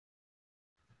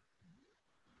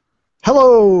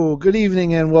Hello, good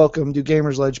evening, and welcome to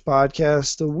Gamersledge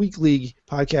Podcast, a weekly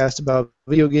podcast about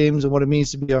video games and what it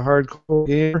means to be a hardcore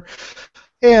gamer,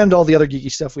 and all the other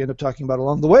geeky stuff we end up talking about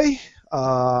along the way.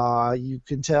 You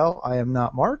can tell I am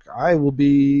not Mark. I will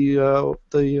be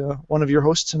one of your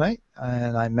hosts tonight,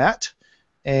 and I'm Matt.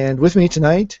 And with me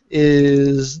tonight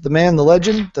is the man, the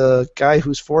legend, the guy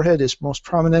whose forehead is most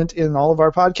prominent in all of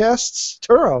our podcasts,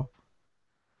 Turo.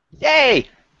 Yay!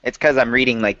 It's because I'm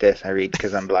reading like this. I read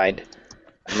because I'm blind.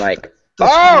 I'm like,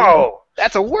 oh,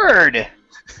 that's a word!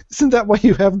 Isn't that why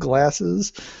you have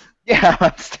glasses? Yeah,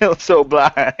 I'm still so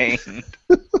blind.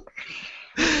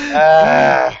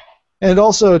 And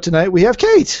also tonight we have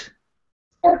Kate.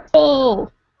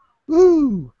 Purple.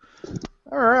 Woo!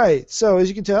 All right. So as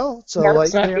you can tell, so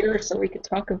Mark's like not here, so we could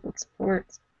talk about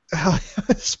sports.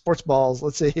 sports balls.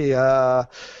 Let's see. The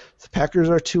Packers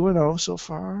are 2-0 so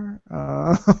far.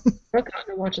 I've not gotten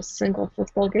to watch a single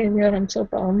football game yet. I'm so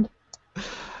bummed.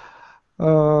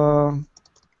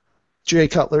 Jay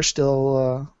Cutler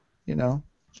still,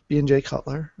 being Jay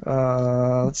Cutler.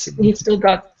 Let's see. He's still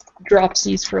got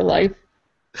dropsies for life.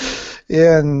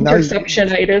 Yeah, and now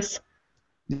Interceptionitis.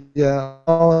 yeah.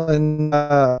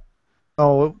 No,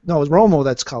 it was Romo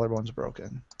that's collarbone's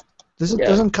broken.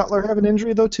 Doesn't Cutler have an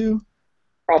injury though too?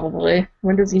 Probably.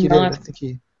 When does he Did. not? I think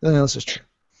he. No, this is true.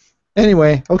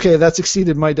 Anyway, okay, that's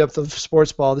exceeded my depth of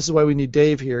sports ball. This is why we need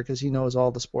Dave here because he knows all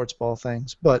the sports ball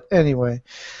things. But anyway,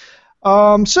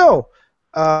 so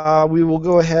we will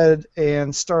go ahead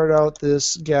and start out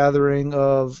this gathering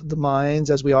of the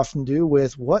minds as we often do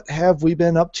with what have we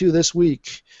been up to this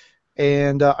week.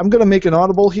 And I'm going to make an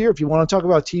audible here. If you want to talk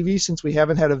about TV, since we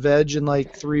haven't had a veg in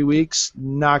like 3 weeks,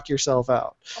 knock yourself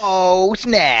out. Oh,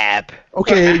 snap.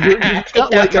 Okay, you've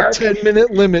got like a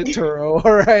 10-minute limit, Turo.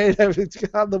 All right, it's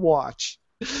on the watch.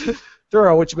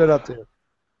 Turo, what you been up to?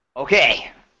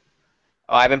 Okay.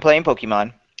 Oh, I've been playing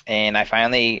Pokemon, and I've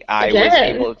been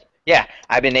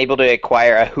able to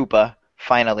acquire a Hoopa,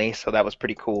 finally, so that was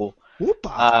pretty cool.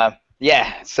 Hoopa?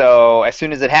 Yeah, so as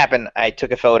soon as it happened, I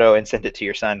took a photo and sent it to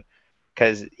your son.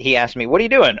 Because he asked me, what are you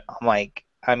doing? I'm like,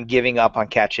 I'm giving up on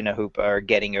catching a Hoopa or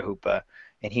getting a Hoopa.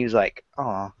 And he was like,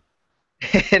 aw.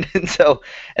 and then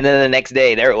the next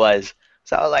day, there it was.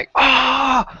 So I was like,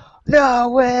 oh, no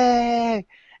way.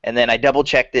 And then I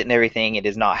double-checked it and everything. It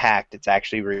is not hacked. It's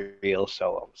actually real.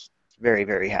 So I was very,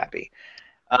 very happy.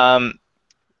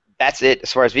 That's it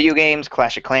as far as video games.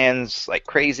 Clash of Clans like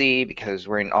crazy because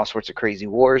we're in all sorts of crazy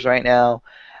wars right now.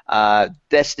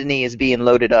 Destiny is being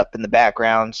loaded up in the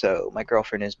background, so my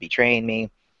girlfriend is betraying me.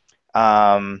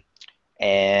 And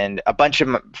a bunch of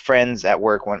my friends at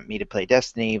work want me to play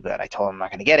Destiny, but I told them I'm not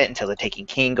going to get it until The Taken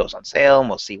King goes on sale, and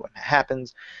we'll see what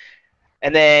happens.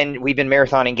 And then we've been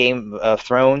marathoning Game of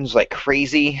Thrones like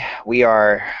crazy. We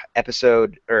are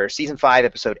Season 5,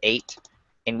 Episode 8,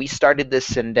 and we started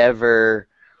this endeavor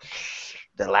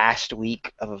the last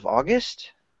week of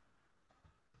August.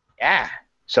 Yeah.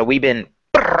 So we've been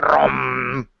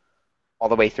all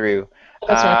the way through.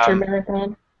 That's not your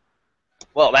marathon.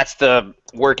 Well, that's the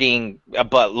working a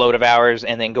buttload of hours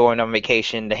and then going on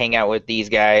vacation to hang out with these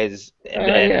guys and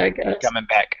then coming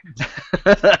back.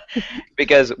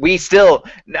 Because we still,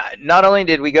 not only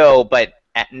did we go, but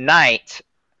at night,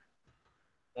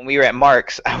 when we were at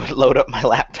Mark's, I would load up my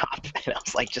laptop and I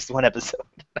was like, just one episode.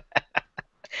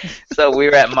 So we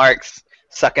were at Mark's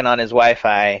sucking on his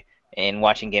Wi-Fi and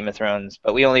watching Game of Thrones,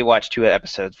 but we only watched 2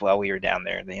 episodes while we were down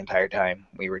there the entire time.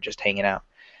 We were just hanging out.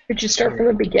 Did you start from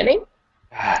the beginning?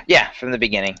 Yeah, from the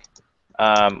beginning.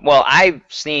 Well, I've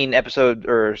seen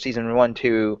season 1,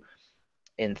 2,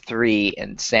 and 3,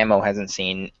 and Samo hasn't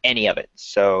seen any of it.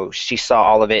 So she saw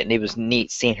all of it, and it was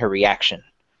neat seeing her reaction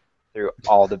through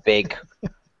all the big.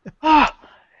 And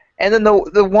then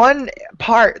the one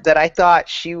part that I thought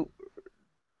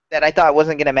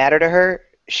wasn't gonna matter to her,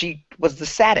 she was the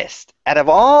saddest. Out of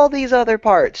all these other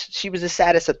parts, she was the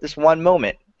saddest at this one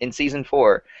moment in season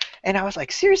 4. And I was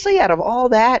like, seriously, out of all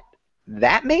that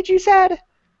made you sad?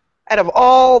 Out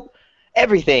of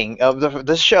everything of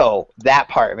the show, that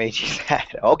part made you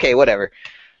sad. Okay, whatever.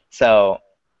 So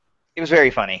it was very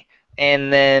funny.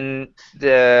 And then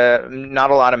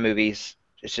not a lot of movies.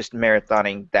 It's just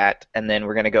marathoning that. And then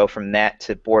we're going to go from that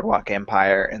to Boardwalk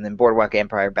Empire. And then Boardwalk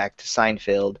Empire back to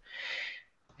Seinfeld.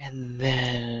 And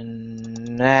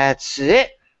then that's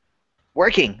it.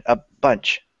 Working a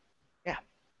bunch. Yeah.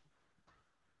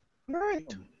 All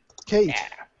right. Kate,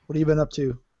 what have you been up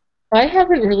to? I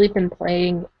haven't really been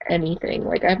playing anything.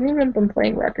 Like, I haven't even been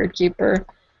playing Record Keeper.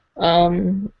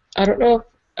 I don't know if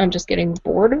I'm just getting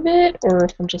bored of it or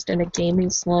if I'm just in a gaming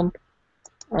slump.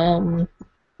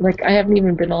 Like, I haven't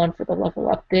even been on for the level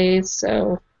up days,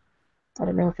 so I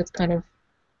don't know if it's kind of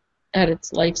at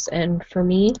its life's end for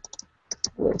me.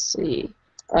 We'll see.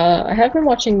 I have been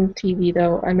watching TV,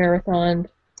 though. I marathoned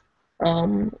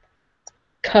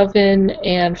Coven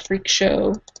and Freak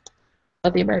Show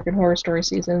of the American Horror Story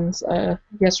seasons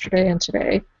yesterday and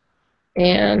today,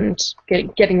 and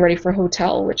getting ready for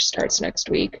Hotel, which starts next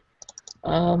week.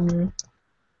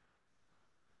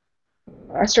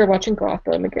 I started watching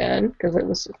Gotham again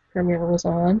because premiere was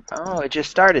on. Oh, it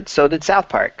just started. So did South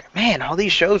Park. Man, all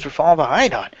these shows we're falling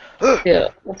behind on. Yeah,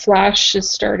 The Flash is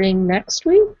starting next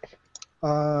week.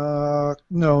 No,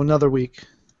 another week.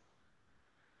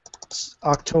 It's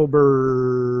October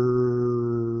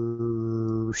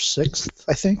 6th,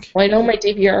 I think. Well, I know my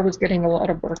DVR was getting a lot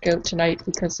of work out tonight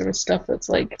because there was stuff that's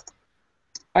like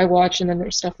I watch, and then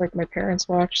there's stuff like my parents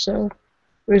watch, so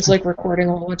it was like recording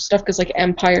a whole bunch of stuff because like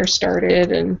Empire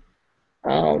started and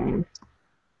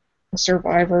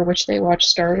Survivor, which they watch,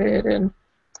 started, and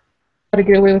How to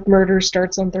Get Away with Murder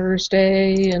starts on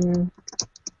Thursday, and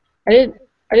I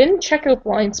didn't check out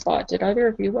Blind Spot. Did either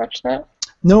of you watch that?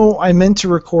 No, I meant to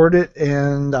record it,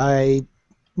 and I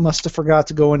must have forgot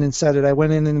to go in and set it. I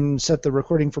went in and set the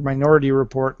recording for Minority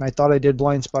Report, and I thought I did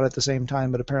Blind Spot at the same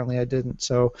time, but apparently I didn't.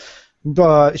 So,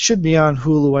 but it should be on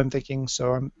Hulu, I'm thinking.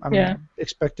 So I'm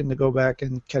expecting to go back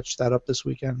and catch that up this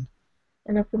weekend.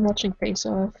 And I've been watching Face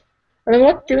Off. I've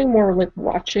been doing more like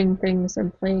watching things than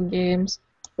playing games.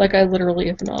 Like I literally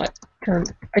have not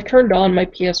turned on my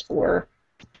PS4,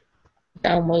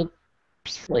 download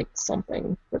like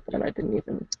something, but then I didn't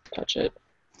even touch it.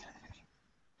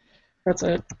 That's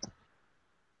it.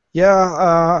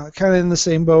 Yeah, kind of in the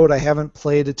same boat. I haven't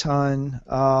played a ton,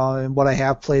 and what I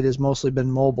have played has mostly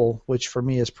been mobile, which for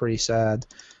me is pretty sad.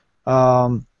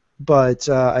 But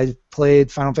I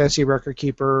played Final Fantasy Record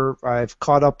Keeper. I've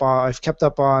kept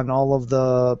up on all of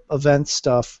the event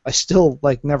stuff. I still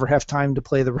never have time to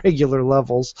play the regular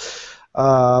levels,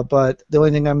 but the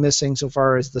only thing I'm missing so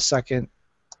far is the second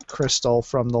crystal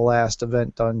from the last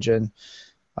event dungeon.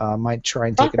 Might try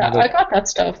and take another. I got that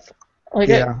stuff. Like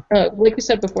we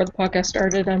said before the podcast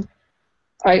started,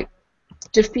 I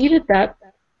defeated that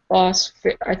boss.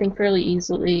 I think fairly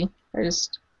easily. I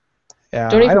just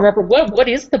don't even remember what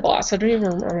is the boss. I don't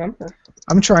even remember.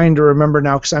 I'm trying to remember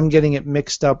now because I'm getting it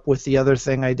mixed up with the other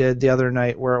thing I did the other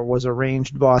night where it was a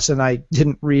ranged boss, and I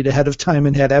didn't read ahead of time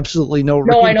and had absolutely no.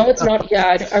 No, I know it's not. Yeah,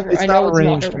 I know it's not a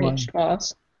ranged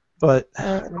boss. But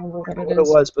I don't remember what it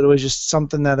was, but it was just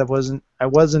something that I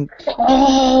wasn't.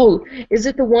 Oh, is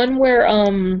it the one where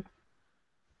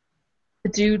the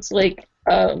dude's like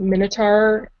a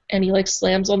minotaur and he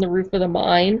slams on the roof of the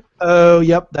mine? Oh,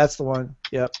 yep, that's the one.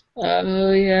 Yep.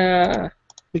 Oh yeah.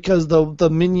 Because the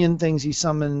minion things he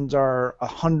summons are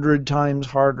 100 times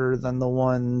harder than the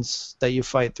ones that you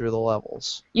fight through the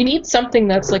levels. You need something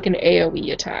that's like an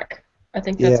AoE attack. I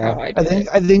think that's how I did it.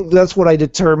 I think that's what I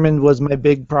determined was my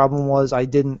big problem was I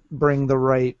didn't bring the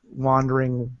right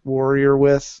wandering warrior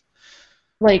with.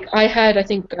 Like I had, I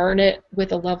think, Garnet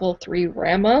with a level 3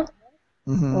 Rama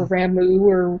or Ramu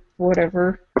or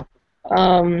whatever.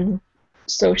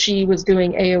 So she was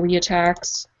doing AoE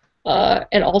attacks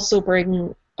and also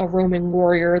bring a roaming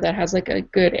warrior that has like a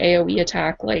good AoE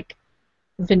attack like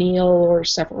Vanille or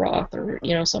Sephiroth or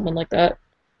someone like that.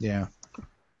 Yeah.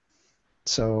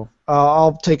 So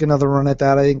I'll take another run at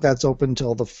that. I think that's open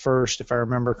till the 1st, if I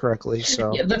remember correctly.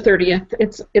 So yeah, the 30th.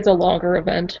 It's a longer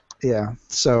event. Yeah.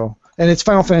 So and it's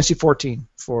Final Fantasy 14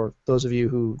 for those of you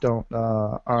who don't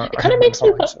It kind of makes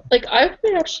me I've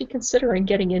been actually considering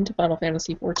getting into Final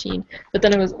Fantasy 14, but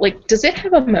then I was like, does it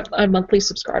have a monthly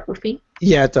subscriber fee?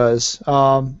 Yeah, it does.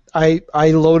 I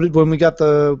loaded when the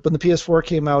PS4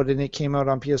 came out, and it came out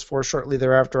on PS4 shortly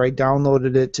thereafter. I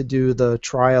downloaded it to do the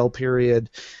trial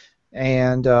period.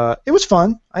 And it was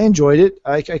fun. I enjoyed it.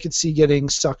 I could see getting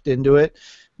sucked into it.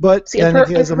 But then it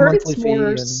has a monthly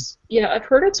fee. Yeah, I've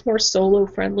heard it's more solo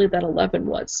friendly than 11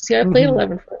 was. See, I played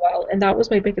 11 for a while, and that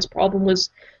was my biggest problem. Was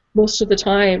most of the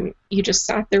time you just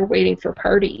sat there waiting for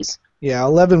parties. Yeah,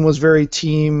 11 was very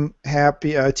team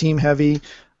heavy.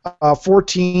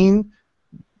 14.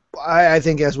 I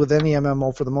think, as with any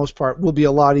MMO, for the most part, will be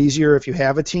a lot easier if you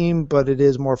have a team, but it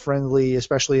is more friendly,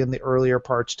 especially in the earlier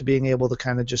parts, to being able to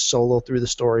kind of just solo through the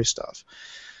story stuff.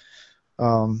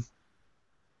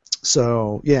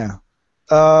 So yeah.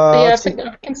 I think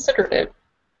I've considered it.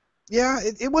 Yeah,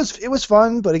 it was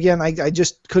fun, but again, I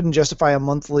just couldn't justify a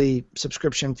monthly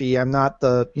subscription fee. I'm not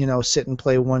the sit and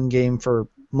play one game for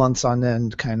months on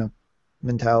end kind of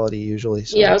mentality usually.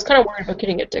 So. Yeah, I was kind of worried about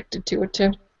getting addicted to it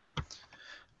too.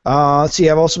 Let's see,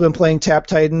 I've also been playing Tap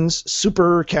Titans,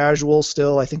 super casual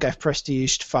still. I think I've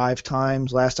prestiged 5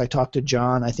 times. Last I talked to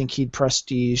John, I think he'd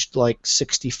prestiged like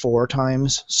 64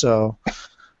 times. So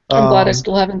I'm glad I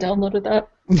still haven't downloaded that.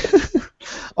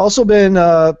 also been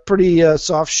pretty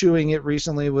soft shoeing it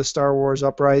recently with Star Wars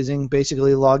Uprising,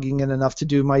 basically logging in enough to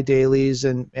do my dailies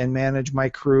and manage my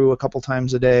crew a couple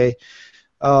times a day.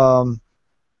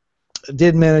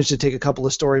 Did manage to take a couple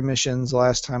of story missions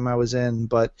last time I was in,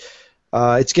 but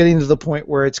it's getting to the point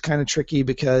where it's kind of tricky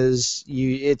because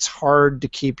it's hard to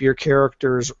keep your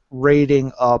character's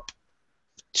rating up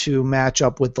to match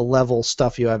up with the level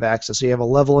stuff you have access. So you have a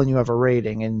level and you have a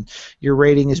rating, and your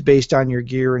rating is based on your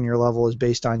gear and your level is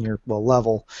based on your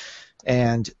level.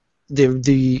 And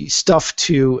the stuff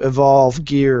to evolve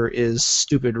gear is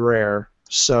stupid rare.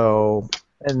 So,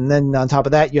 and then on top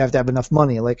of that, you have to have enough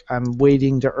money. Like, I'm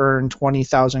waiting to earn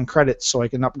 20,000 credits so I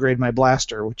can upgrade my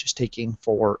blaster, which is taking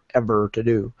forever to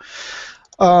do.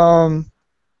 And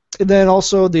then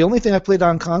also, the only thing I played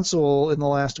on console in the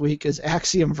last week is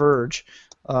Axiom Verge.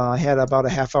 I had about a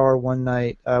half hour one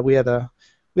night. We had a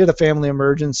family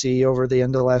emergency over the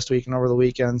end of last week and over the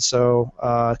weekend, so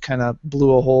kind of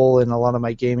blew a hole in a lot of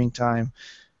my gaming time.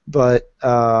 But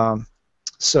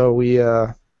so we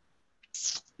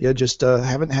just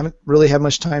haven't really had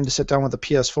much time to sit down with the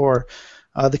PS4.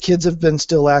 The kids have been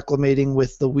still acclimating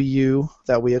with the Wii U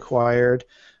that we acquired.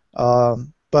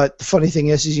 But the funny thing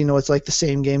is, it's like the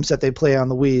same games that they play on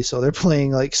the Wii. So they're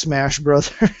playing like Smash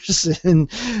Brothers and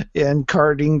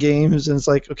karting games, and it's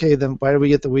like, okay, then why did we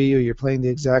get the Wii U? You're playing the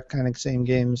exact kind of same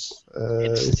games.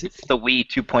 It's the Wii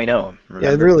 2.0. Remember?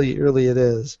 Yeah, really it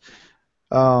is.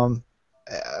 So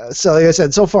like I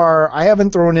said, so far I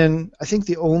haven't thrown in. I think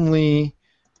they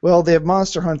have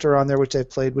Monster Hunter on there, which I've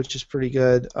played, which is pretty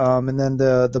good. And then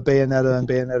the Bayonetta and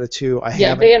Bayonetta 2.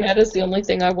 Bayonetta's the only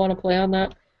thing I want to play on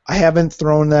that. I haven't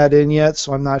thrown that in yet,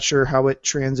 so I'm not sure how it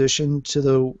transitioned to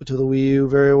the Wii U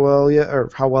very well yet, or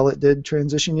how well it did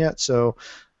transition yet. So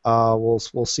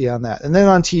we'll see on that. And then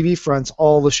on TV fronts,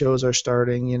 all the shows are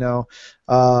starting.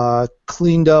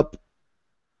 Cleaned up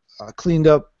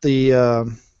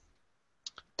the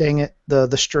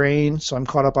the Strain, so I'm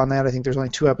caught up on that. I think there's only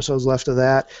 2 episodes left of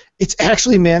that. It's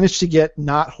actually managed to get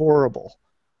not horrible.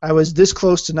 I was this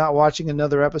close to not watching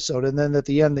another episode, and then at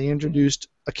the end they introduced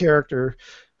a character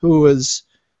who was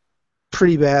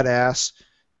pretty badass,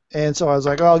 and so I was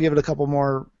like, I'll give it a couple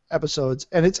more episodes,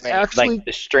 and it's actually like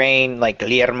the Strain, like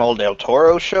Guillermo del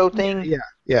Toro show thing.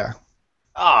 Yeah.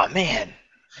 Oh man,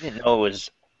 I didn't know it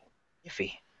was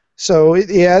iffy. So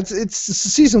it's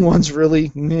season 1's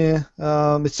really meh.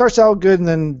 It starts out good and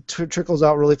then trickles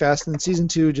out really fast, and then season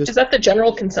 2 just. Is that the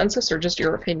general consensus or just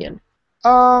your opinion?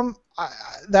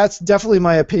 That's definitely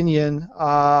my opinion.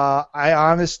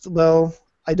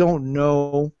 I don't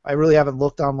know. I really haven't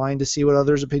looked online to see what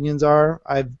others' opinions are.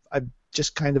 I've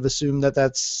just kind of assumed that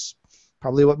that's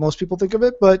probably what most people think of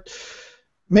it, but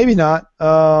maybe not.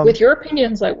 With your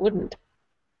opinions, I wouldn't.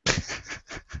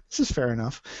 This is fair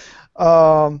enough.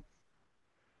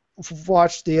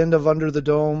 Watched the end of Under the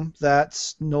Dome.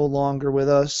 That's no longer with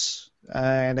us,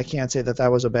 and I can't say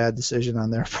that was a bad decision on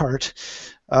their part.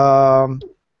 And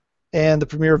the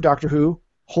premiere of Doctor Who.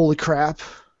 Holy crap.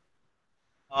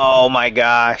 Oh my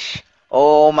gosh.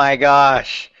 Yeah,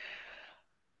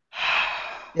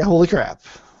 holy crap.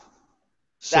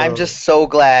 So, I'm just so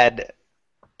glad.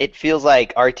 It feels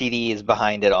like RTD is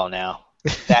behind it all now.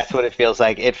 That's what it feels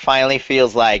like. It finally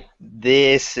feels like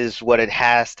this is what it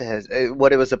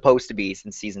what it was supposed to be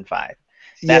since season 5.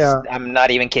 I'm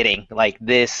not even kidding. Like,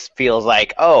 this feels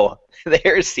like, oh,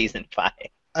 there's season 5.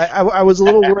 I was a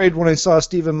little worried when I saw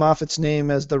Stephen Moffat's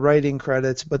name as the writing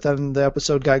credits, but then the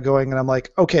episode got going, and I'm like,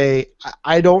 okay,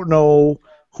 I don't know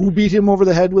who beat him over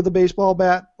the head with a baseball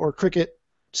bat or cricket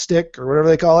stick or whatever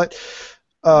they call it.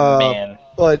 Man.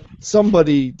 But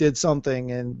somebody did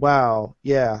something, and wow,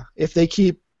 yeah. If they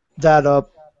keep that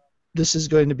up, this is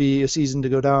going to be a season to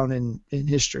go down in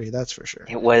history, that's for sure.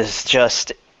 It was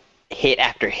just hit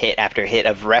after hit after hit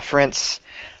of reference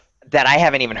that I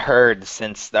haven't even heard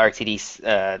since the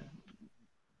RTD,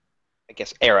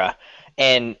 era.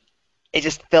 And it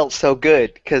just felt so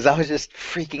good because I was just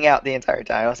freaking out the entire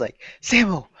time. I was like,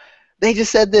 Samuel, they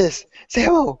just said this.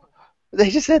 Samuel,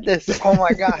 they just said this. Oh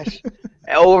my gosh.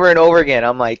 Over and over again.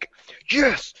 I'm like,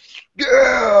 yes,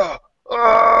 yeah.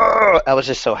 I was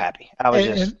just so happy.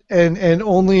 And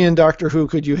only in Doctor Who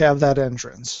could you have that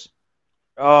entrance.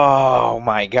 Oh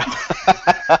my god.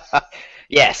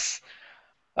 Yes.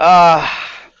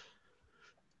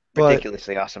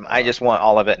 Ridiculously awesome. I just want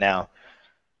all of it now.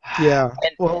 Yeah.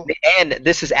 Well, And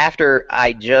this is after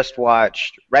I just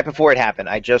watched, right before it happened,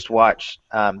 I just watched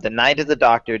The Night of the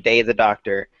Doctor, Day of the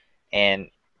Doctor, and,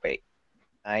 wait,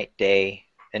 Night, Day,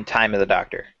 and Time of the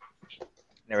Doctor.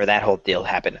 Whenever that whole deal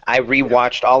happened. I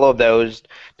rewatched all of those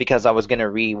because I was going to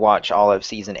rewatch all of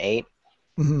Season 8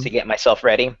 to get myself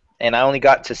ready. And I only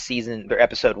got to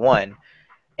episode 1.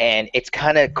 And it's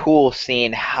kind of cool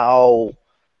seeing how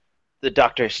the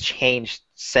Doctor's changed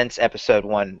since episode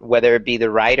 1, whether it be the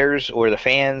writers or the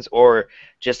fans or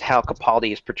just how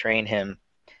Capaldi is portraying him.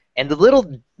 And the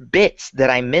little bits that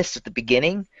I missed at the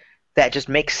beginning that just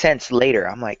make sense later.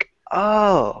 I'm like,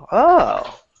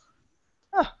 oh,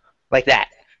 like that.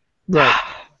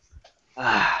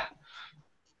 right.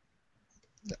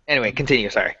 Anyway, continue.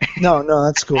 Sorry. No,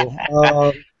 that's cool.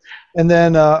 And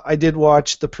then I did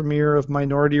watch the premiere of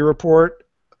Minority Report.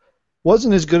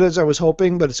 Wasn't as good as I was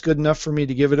hoping, but it's good enough for me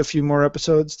to give it a few more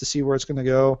episodes to see where it's going to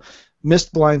go.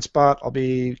 Missed Blind Spot. I'll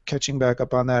be catching back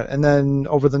up on that. And then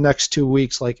over the next 2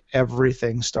 weeks, like,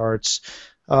 everything starts.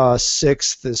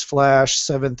 6th is Flash.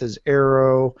 7th is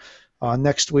Arrow.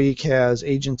 Next week has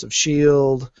Agents of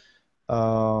S.H.I.E.L.D.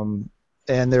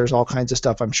 And there's all kinds of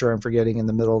stuff I'm sure I'm forgetting in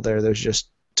the middle there. There's just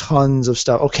tons of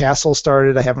stuff. Oh, Castle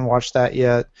started. I haven't watched that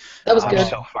yet. That was good. I'm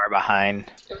so far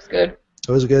behind. It was good.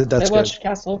 It was good. That's I watched good.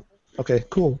 Castle. Okay,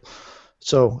 cool.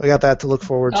 So I got that to look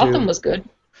forward to. Gotham was good.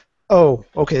 Oh,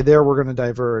 okay. There we're going to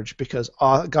diverge because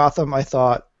Gotham, I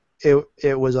thought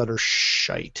it was utter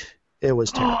shite. It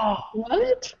was terrible.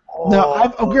 What? Now,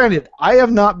 granted, I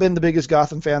have not been the biggest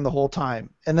Gotham fan the whole time,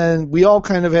 and then we all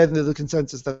kind of had into the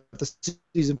consensus that the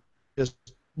season just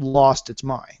lost its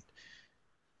mind.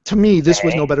 To me, this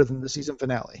was no better than the season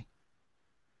finale.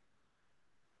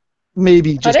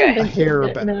 Maybe just a hair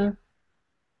better. No.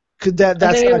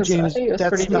 That's not James.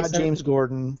 That's not decent. James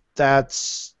Gordon.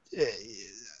 That's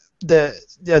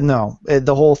no.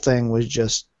 The whole thing was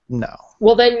just no.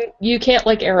 Well, then you can't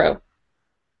like Arrow.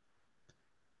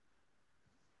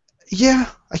 Yeah,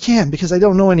 I can because I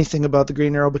don't know anything about the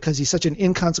Green Arrow because he's such an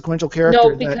inconsequential character.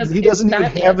 No, because he doesn't even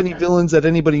Batman. have any villains that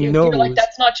anybody knows. You're like,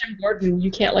 that's not Jim Gordon.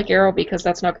 You can't like Arrow because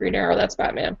that's not Green Arrow. That's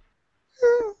Batman.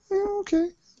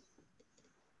 Okay.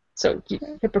 So,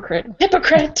 hypocrite.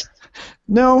 Hypocrite!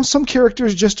 No, some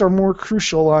characters just are more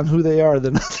crucial on who they are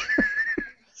than others.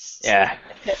 Yeah.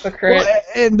 Hypocrite. Well,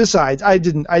 and besides, I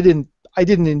didn't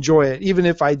enjoy it. Even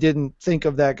if I didn't think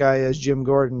of that guy as Jim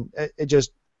Gordon, it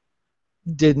just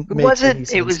didn't make any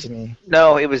sense to me.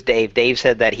 No, it was Dave. Dave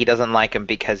said that he doesn't like him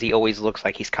because he always looks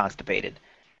like he's constipated.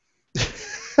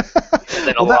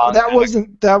 Well,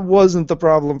 that wasn't the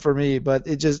problem for me, but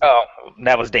it just. Oh,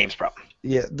 that was Dave's problem.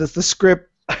 Yeah, the script.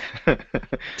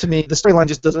 To me, the storyline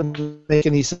just doesn't make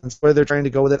any sense. Where they're trying to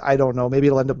go with it, I don't know. Maybe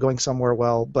it'll end up going somewhere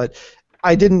well, but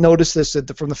I didn't notice this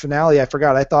from the finale. I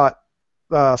forgot. I thought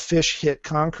Fish hit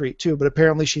concrete too, but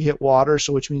apparently she hit water,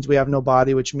 so which means we have no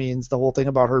body, which means the whole thing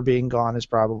about her being gone is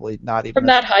probably not even. From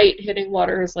that height, hitting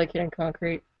water is like hitting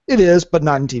concrete. It is, but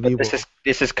not in TV world.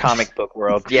 This is comic book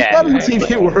world. Yeah. Not in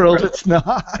TV world, it's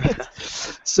not.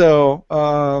 So,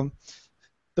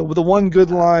 the one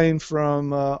good line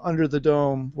from Under the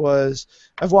Dome was,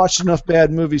 "I've watched enough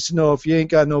bad movies to know if you ain't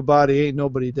got no body, ain't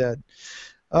nobody dead."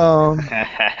 Or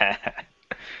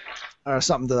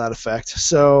something to that effect.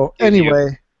 So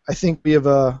anyway, I think we have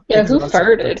a. Yeah, who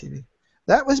farted?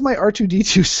 That was my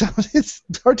R2D2 sound. It's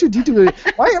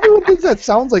R2D2. Why everyone thinks that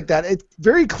sounds like that? It's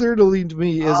very clearly to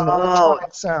me is an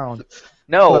electronic sound.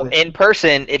 No, in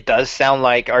person it does sound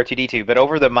like R2D2, but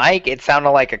over the mic it sounded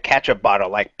like a ketchup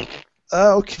bottle, like.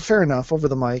 Okay, fair enough. Over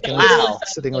the mic. Wow.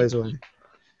 Sitting ways away.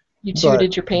 You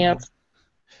tooted your pants.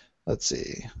 Let's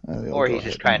see. Or he's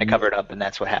just trying to cover it up, and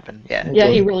that's what happened. Yeah. Yeah,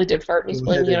 he really did fart. He's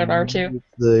blaming it on R2.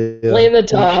 Blame the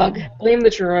dog. Blame the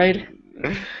droid.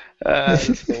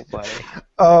 That's so funny.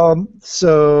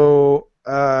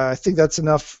 I think that's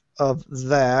enough of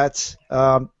that.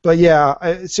 But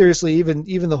yeah, seriously,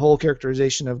 even the whole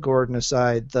characterization of Gordon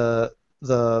aside,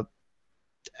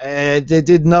 they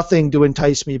did nothing to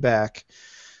entice me back.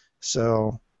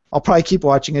 So I'll probably keep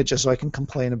watching it just so I can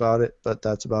complain about it, but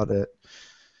that's about it.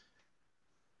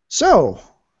 So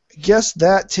I guess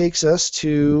that takes us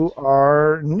to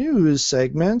our news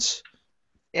segment.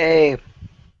 Yay.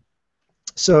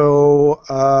 So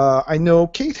I know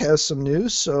Kate has some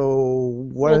news, so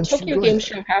why don't you Tokyo go Game ahead?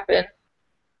 Show happened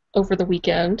over the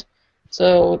weekend,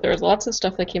 so there's lots of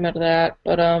stuff that came out of that,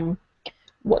 but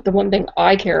the one thing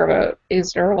I care about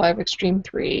is Dead or Alive Extreme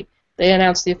 3. They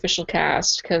announced the official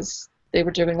cast because they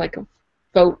were doing like a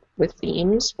vote with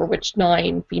themes for which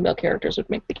 9 female characters would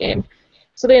make the game.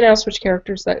 So they announced which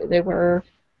characters that they were,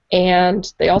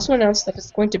 and they also announced that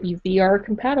it's going to be VR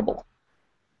compatible.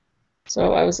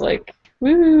 So I was like,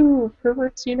 woo,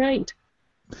 perverts unite.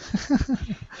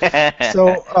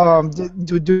 So,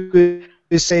 do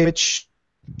we say which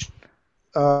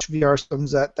VR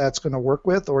systems that's going to work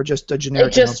with, or just a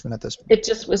generic announcement at this point? It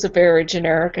just was a very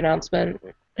generic announcement,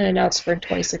 an announced for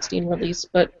 2016 release,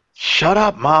 but... Shut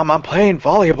up, Mom, I'm playing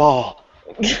volleyball.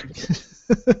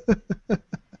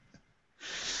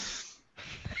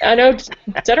 I know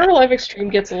Dead or Alive Extreme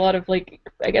gets a lot of, like,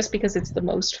 I guess because it's the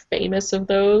most famous of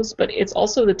those, but it's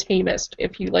also the tamest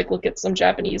if you, like, look at some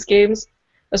Japanese games.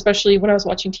 Especially when I was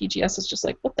watching TGS, it's just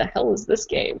like, what the hell is this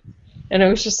game? And it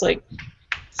was just like,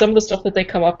 some of the stuff that they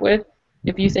come up with,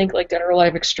 if you think, like, Dead or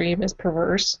Alive Extreme is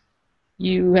perverse,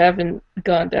 you haven't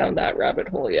gone down that rabbit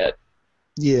hole yet.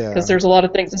 Yeah. Because there's a lot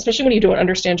of things, especially when you don't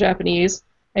understand Japanese,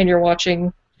 and you're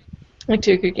watching, like,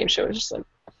 Tokyo Game Show, it's just like,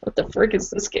 what the frick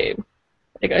is this game?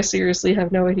 Like, I seriously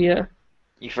have no idea.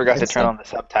 You forgot to turn on the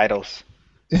subtitles.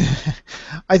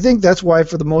 I think that's why,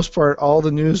 for the most part, all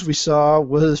the news we saw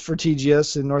was for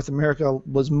TGS in North America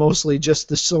was mostly just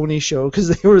the Sony show, because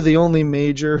they were the only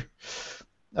major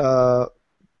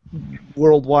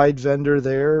worldwide vendor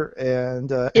there,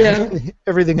 and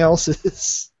everything else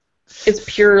is... It's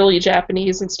purely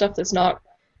Japanese and stuff that's not...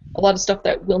 A lot of stuff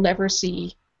that we'll never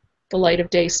see the light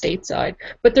of day stateside.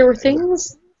 But there were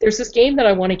things... There's this game that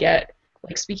I want to get,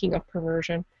 like, speaking of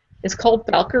perversion, it's called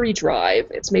Valkyrie Drive.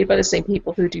 It's made by the same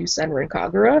people who do Senran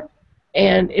Kagura,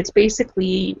 and it's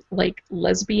basically like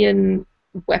lesbian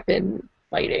weapon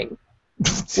fighting,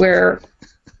 where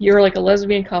you're like a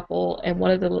lesbian couple, and one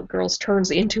of the girls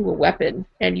turns into a weapon,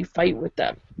 and you fight with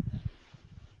them.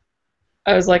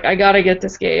 I was like, I gotta get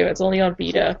this game. It's only on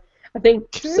Vita. I think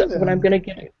when I'm gonna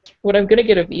get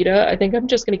a Vita, I think I'm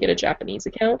just gonna get a Japanese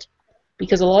account.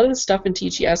 Because a lot of the stuff in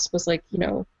TGS was like, you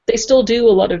know, they still do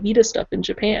a lot of Vita stuff in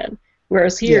Japan,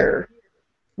 whereas here,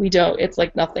 we don't. It's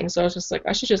like nothing. So I was just like,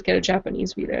 I should just get a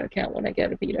Japanese Vita account when I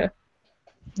get a Vita.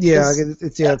 Yeah,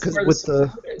 because with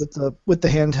the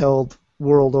handheld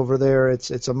world over there,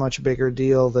 it's a much bigger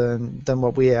deal than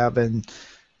what we have, and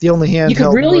the only handheld. You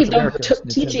could really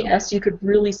TGS, you could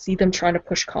really see them trying to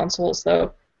push consoles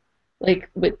though,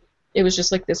 like it was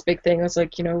just like this big thing. I was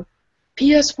like, you know.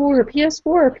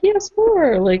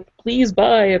 PS4, like, please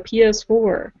buy a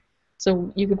PS4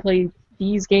 so you can play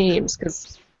these games,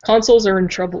 because consoles are in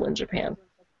trouble in Japan.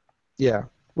 Yeah.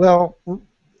 Well,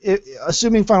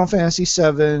 assuming Final Fantasy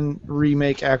VII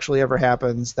Remake actually ever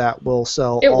happens, that will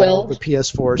sell all the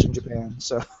PS4s in Japan.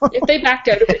 So if they backed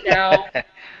out of it now,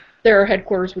 their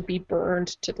headquarters would be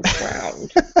burned to the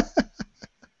ground.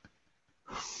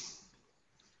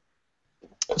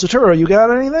 So, Turo, you got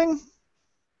anything?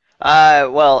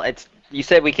 Well, you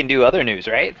said we can do other news,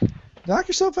 right? Knock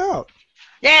yourself out.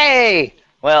 Yay!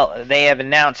 Well, they have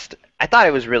announced, I thought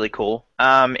it was really cool,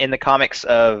 in the comics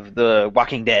of The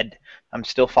Walking Dead. I'm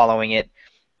still following it.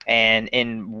 And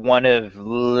in one of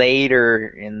later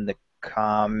in the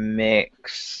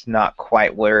comics, not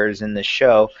quite whereas in the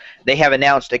show, they have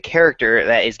announced a character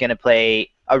that is going to play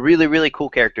a really, really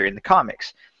cool character in the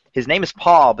comics. His name is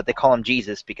Paul, but they call him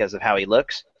Jesus because of how he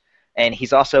looks. And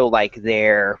he's also like he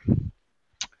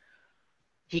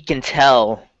can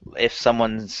tell if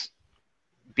someone's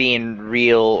being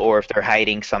real or if they're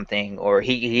hiding something, or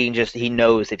he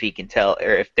knows if he can tell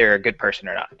or if they're a good person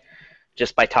or not,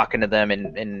 just by talking to them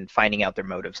and finding out their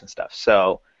motives and stuff.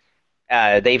 So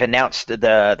they've announced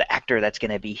the actor that's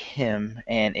going to be him,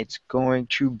 and it's going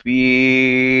to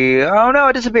be... Oh no,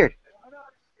 it disappeared.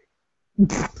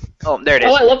 Oh, there it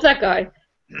is. Oh, I love that guy.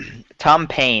 Tom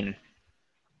Payne.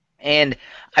 And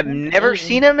I've never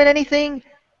seen him in anything.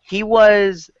 He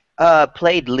was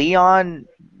played Leon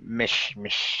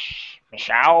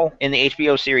Michau in the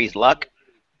HBO series Luck,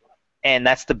 and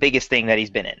that's the biggest thing that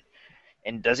he's been in.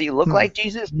 And does he look like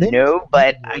Jesus? No,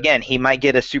 but again, he might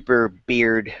get a super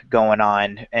beard going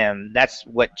on, and that's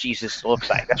what Jesus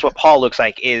looks like. That's what Paul looks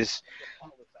like.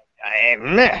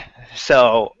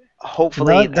 So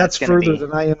hopefully that's further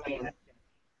than I am.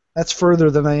 That's further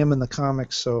than I am in the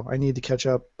comics, so I need to catch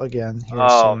up again.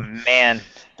 Man,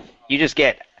 you just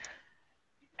get...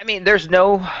 I mean, there's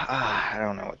no... I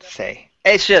don't know what to say.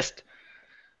 It's just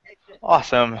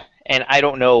awesome, and I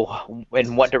don't know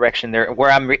in what direction they're... Where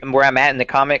I'm at in the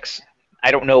comics,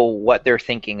 I don't know what they're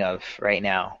thinking of right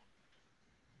now.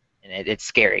 And it's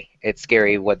scary. It's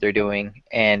scary what they're doing,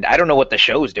 and I don't know what the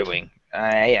show's doing.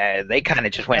 They kind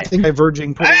of just went... I think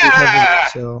diverging pretty heavily,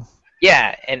 so...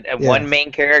 Yeah, and one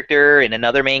main character and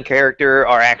another main character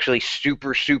are actually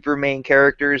super, super main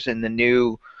characters in the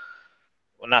new...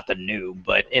 Well, not the new,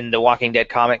 but in the Walking Dead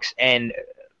comics. And,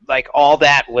 like, all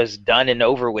that was done and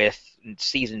over with in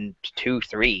season 2,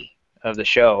 3. of the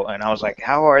show, and I was like,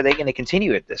 how are they going to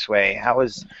continue it this way? How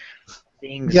is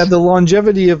things? Yeah, the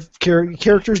longevity of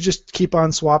characters just keep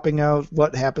on swapping out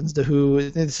what happens to who.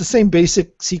 It's the same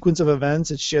basic sequence of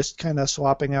events. It's just kind of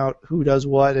swapping out who does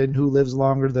what and who lives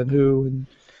longer than who.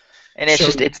 And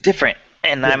it's different.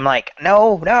 And I'm like,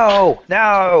 no.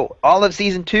 All of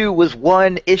season 2 was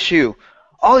one issue.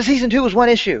 Season 2 was one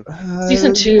issue.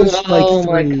 Season 2, oh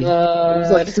my god. god. It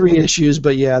was like 3 issues,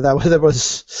 but yeah, that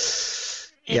was.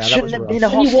 It shouldn't have been a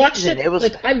when whole you watched season. it, It was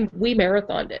we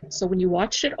marathoned it, so when you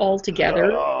watched it all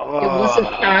together, it wasn't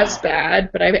as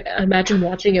bad. But I imagine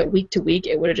watching it week to week,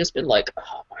 it would have just been like,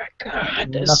 oh my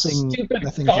god, this stupid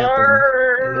nothing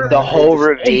car. happened. the whole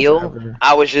reveal.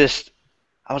 I was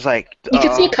like, You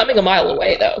could see it coming a mile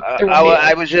away, though.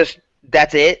 I was just,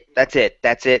 that's it.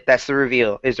 That's the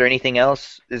reveal. Is there anything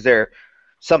else? Is there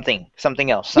something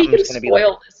else? We can Something's going to be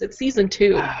spoil this. It's season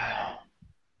 2.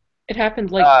 It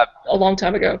happened a long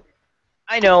time ago.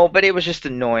 I know, but it was just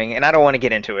annoying, and I don't want to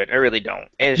get into it. I really don't.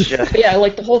 It's just Yeah,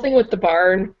 like the whole thing with the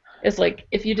barn is like,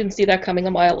 if you didn't see that coming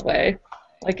a mile away,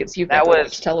 like you've never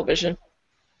watched television.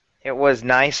 It was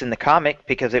nice in the comic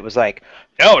because it was like,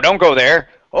 no, don't go there.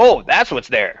 Oh, that's what's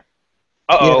there.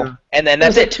 Uh-oh. Yeah. And then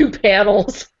that's it. 2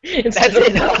 panels instead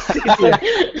That's of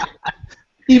it.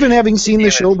 Even having seen the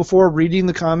show before, reading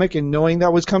the comic and knowing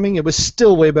that was coming, it was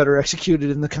still way better executed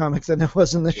in the comic than it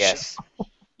was in the show.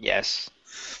 Yes.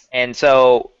 And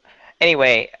so,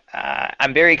 anyway,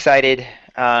 I'm very excited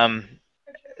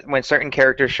when certain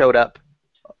characters showed up.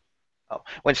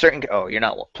 You're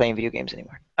not playing video games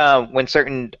anymore. When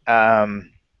certain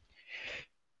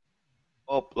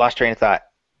lost train of thought.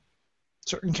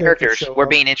 Certain Characters were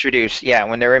being introduced. Yeah,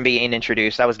 when they were being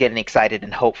introduced, I was getting excited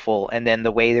and hopeful. And then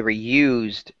the way they were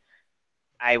used,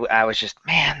 I was just,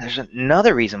 man, there's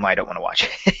another reason why I don't want to watch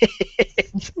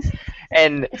it.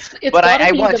 But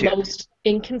I want to. It's the most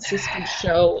inconsistent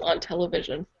show on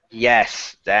television.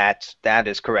 Yes, that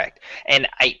is correct. And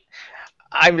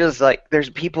I'm just like,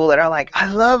 there's people that are like,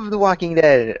 I love The Walking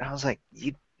Dead. I was like,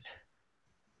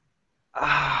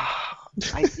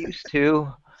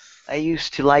 I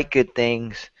used to like good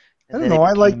things. I don't know.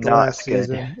 I liked the last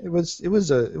season. It was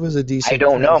a decent. I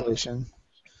don't translation.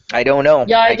 I don't know.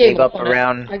 Yeah, I gave up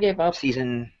around I gave up.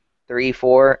 season 3,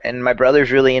 4, and my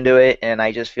brother's really into it, and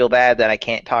I just feel bad that I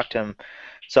can't talk to him.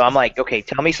 So I'm like, okay,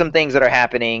 tell me some things that are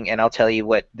happening, and I'll tell you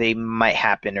what they might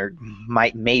happen or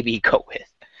might maybe go with.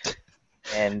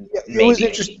 And it was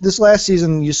interesting. This last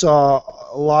season, you saw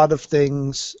a lot of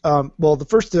things. Well,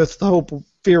 the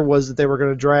fear was that they were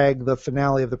going to drag the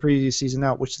finale of the previous season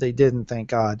out, which they didn't, thank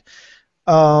God.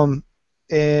 There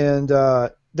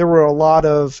were a lot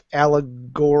of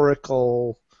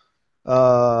allegorical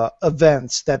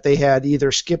events that they had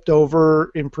either skipped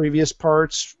over in previous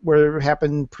parts where it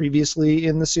happened previously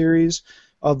in the series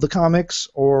of the comics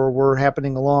or were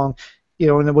happening along.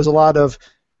 And there was a lot of,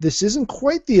 this isn't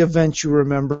quite the event you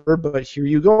remember, but here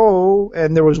you go.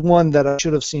 And there was one that I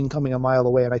should have seen coming a mile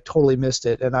away, and I totally missed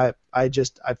it. And I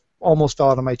almost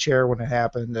fell out of my chair when it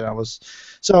happened, and that was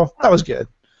good.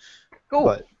 Cool.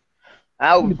 But,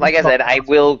 like I said, I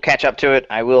will catch up to it.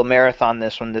 I will marathon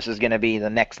this one. This is going to be the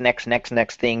next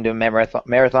thing to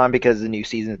marathon because the new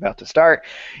season is about to start.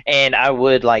 And I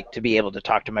would like to be able to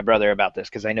talk to my brother about this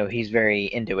because I know he's very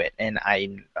into it, and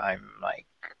I'm like,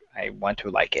 I want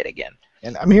to like it again.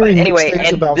 And I'm hearing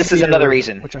about this is another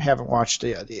reason, which I haven't watched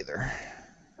yet either.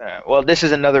 Well, this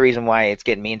is another reason why it's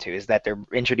getting me into is that they're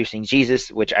introducing Jesus,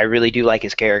 which I really do like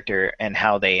his character and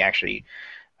how they actually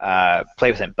play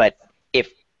with him. But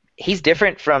if he's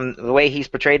different from the way he's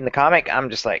portrayed in the comic, I'm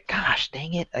just like, gosh,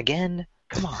 dang it, again,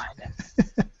 come on.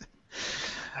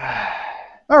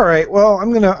 All right, well,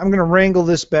 I'm gonna wrangle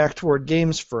this back toward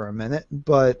games for a minute,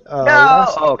 but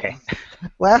okay.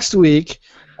 Last week.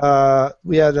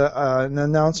 We had an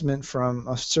announcement from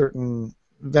a certain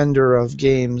vendor of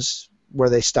games where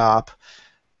they stop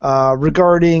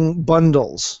regarding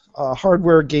bundles,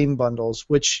 hardware game bundles,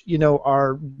 which we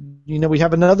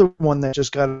have another one that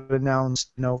just got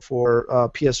announced, for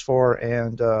PS4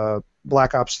 and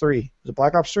Black Ops 3. Is it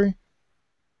Black Ops 3?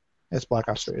 It's Black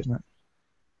Ops 3, isn't it?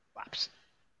 Ops.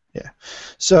 Yeah.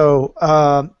 So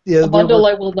a bundle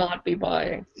I will not be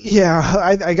buying. Yeah,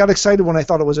 I got excited when I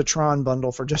thought it was a Tron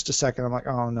bundle for just a second. I'm like,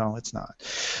 oh no, it's not.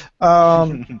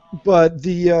 But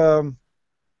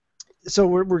so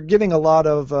we're getting a lot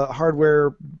of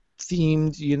hardware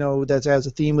themed, that has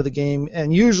a theme of the game,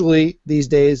 and usually these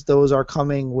days those are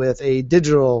coming with a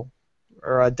digital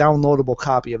or a downloadable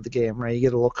copy of the game, right? You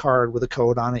get a little card with a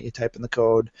code on it. You type in the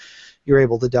code, you're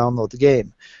able to download the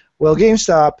game. Well,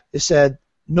 GameStop has said,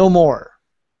 no more.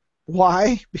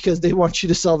 Why? Because they want you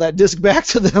to sell that disc back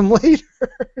to them later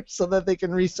so that they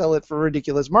can resell it for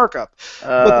ridiculous markup.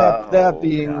 But that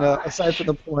being aside from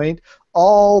the point,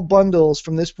 all bundles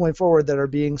from this point forward that are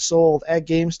being sold at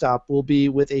GameStop will be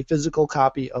with a physical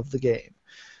copy of the game.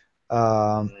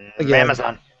 Again,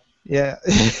 Amazon. Yeah.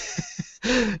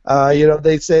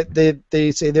 They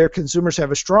say their consumers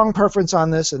have a strong preference on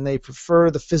this and they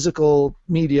prefer the physical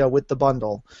media with the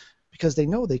bundle because they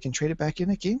know they can trade it back in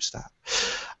at GameStop.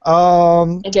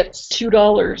 And get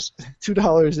 $2.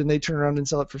 $2, and they turn around and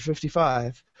sell it for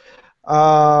 $55.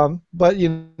 But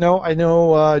I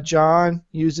know John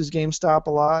uses GameStop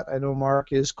a lot. I know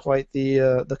Mark is quite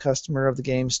the customer of the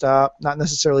GameStop, not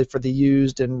necessarily for the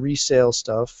used and resale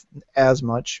stuff as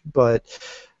much, but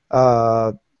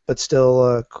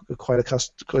still quite a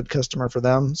good customer for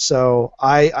them. So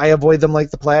I avoid them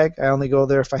like the plague. I only go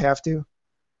there if I have to.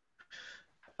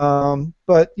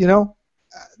 But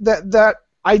that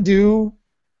I do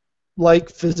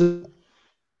like physical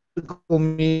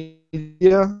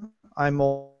media. I'm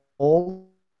old,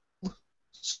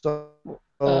 so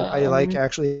I like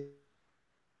actually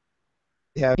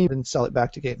having and sell it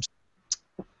back to games.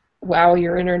 Wow,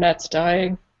 your internet's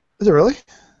dying. Is it really?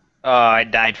 Oh, I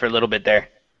died for a little bit there.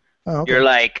 Oh, okay. You're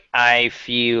like, I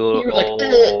feel You're like,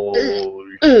 old.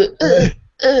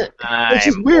 Which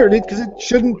is weird because it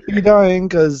shouldn't be dying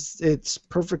because it's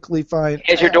perfectly fine.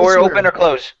 Is your door open or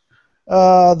closed?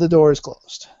 The door is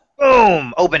closed.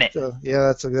 Boom! Open it. So, yeah,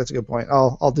 that's a good point.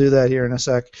 I'll do that here in a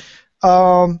sec.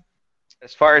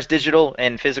 As far as digital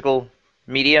and physical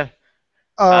media,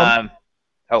 yeah.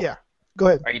 Go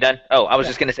ahead. Are you done? Oh, I was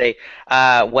just gonna say,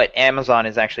 what Amazon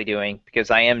is actually doing, because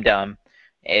I am dumb,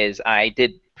 is I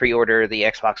did pre-order the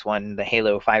Xbox One, the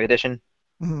Halo 5 edition,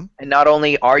 and not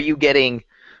only are you getting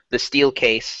the steel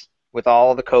case with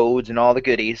all the codes and all the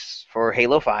goodies for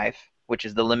Halo 5, which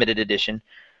is the limited edition,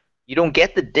 you don't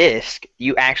get the disc,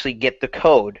 you actually get the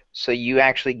code. So you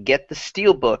actually get the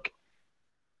steelbook,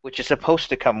 which is supposed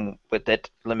to come with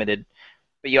it, limited,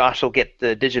 but you also get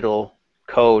the digital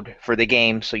code for the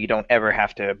game, so you don't ever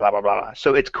have to blah, blah, blah.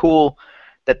 So it's cool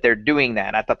that they're doing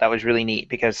that. I thought that was really neat,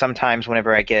 because sometimes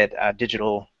whenever I get a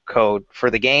digital code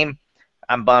for the game,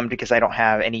 I'm bummed because I don't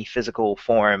have any physical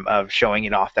form of showing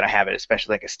it off that I have it,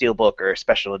 especially like a steelbook or a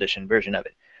special edition version of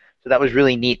it. So that was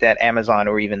really neat that Amazon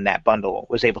or even that bundle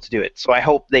was able to do it. So I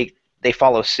hope they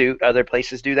follow suit. Other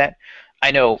places do that.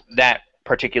 I know that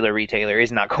particular retailer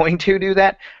is not going to do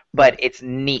that, but it's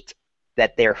neat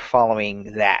that they're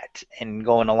following that and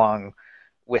going along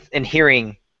with and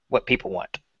hearing what people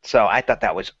want. So I thought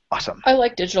that was awesome. I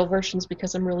like digital versions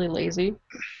because I'm really lazy.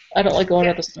 I don't like going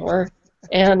to the store,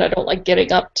 and I don't like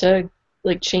getting up to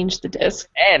change the disc.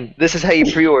 And this is how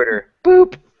you pre-order.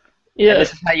 Boop. Yeah. And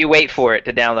this is how you wait for it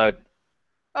to download.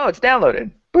 Oh, it's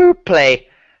downloaded. Boop, play.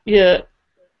 Yeah.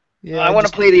 Yeah. I want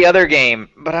to play the other game,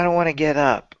 but I don't want to get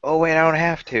up. Oh, wait, I don't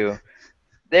have to.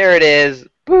 There it is.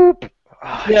 Boop.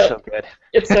 Oh, it's so good.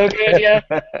 It's so good, yeah.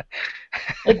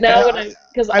 Like now,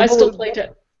 because I still play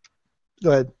it.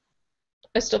 Go ahead.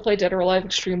 I still play Dead or Alive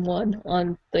Extreme 1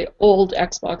 on the old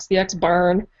Xbox, the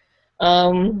X-Barn,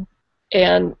 and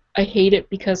I hate it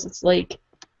because it's like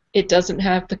it doesn't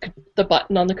have the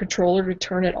button on the controller to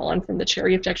turn it on from the chair.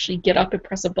 You have to actually get up and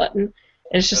press a button, and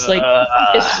it's just like,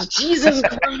 it's Jesus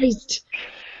Christ.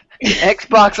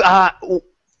 Xbox, oh,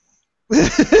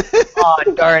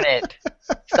 darn it.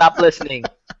 Stop listening.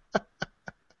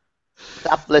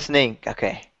 Stop listening.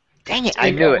 Okay. Dang it, I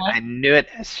knew it. I knew it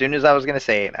as soon as I was going to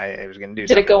say it. I was going to do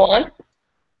something. Did it go on?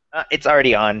 It's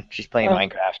already on. She's playing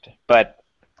Minecraft. But,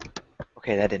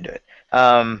 okay, that didn't do it.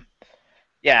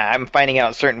 Yeah, I'm finding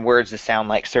out certain words that sound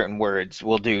like certain words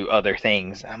will do other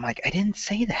things. I'm like, I didn't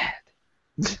say that.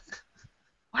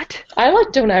 What? I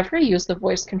don't ever use the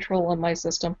voice control on my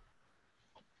system.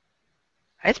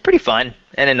 It's pretty fun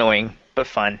and annoying, but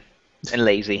fun and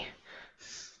lazy.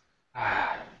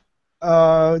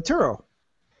 Turo.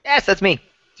 Yes, that's me.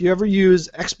 Do you ever use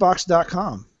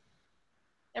Xbox.com?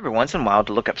 Every once in a while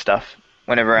to look up stuff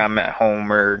whenever I'm at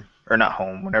home or not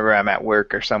home, whenever I'm at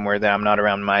work or somewhere that I'm not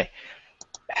around that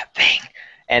thing.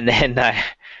 And then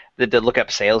to look up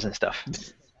sales and stuff.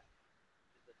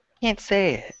 Can't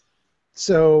say it.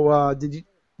 So did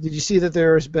you see that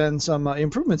there's been some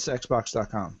improvements to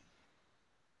Xbox.com?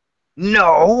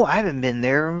 No, I haven't been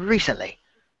there recently.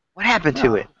 What happened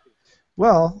to it?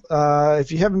 Well,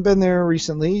 if you haven't been there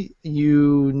recently,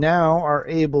 you now are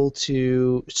able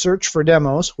to search for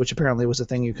demos, which apparently was a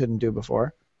thing you couldn't do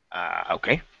before.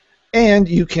 Okay. And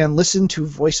you can listen to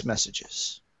voice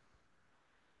messages.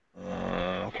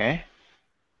 Okay.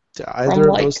 Either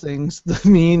of those things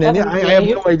mean, and I have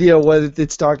no idea what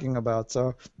it's talking about.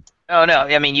 So. Oh no,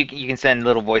 I mean you can send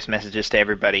little voice messages to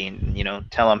everybody and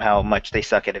tell them how much they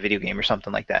suck at a video game or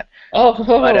something like that.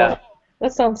 But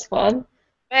That sounds fun.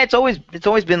 it's always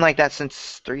been like that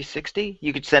since 360.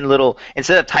 You could send little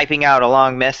instead of typing out a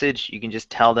long message, you can just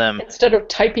tell them. Instead of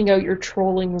typing out your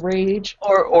trolling rage.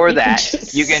 Or you that can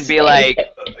just you can be say like,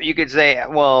 it. you could say,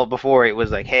 well, before it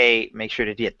was like, hey, make sure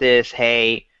to get this.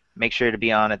 Hey, make sure to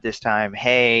be on at this time.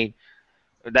 Hey,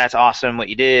 that's awesome what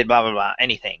you did. Blah blah blah.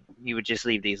 Anything. You would just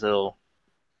leave these little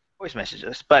voice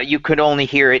messages, but you could only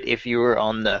hear it if you were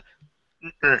on the.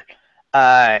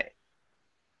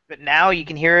 But now you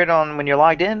can hear it on when you're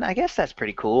logged in. I guess that's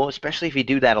pretty cool, especially if you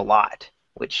do that a lot,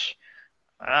 which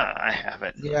I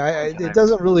haven't. Yeah, it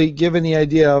doesn't really give any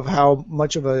idea of how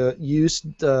much of a used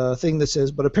thing this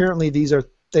is, but apparently these are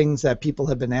things that people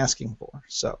have been asking for.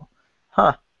 So.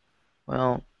 Huh.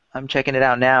 Well, I'm checking it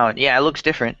out now, and yeah, it looks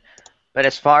different. But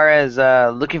as far as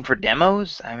looking for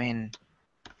demos, I mean,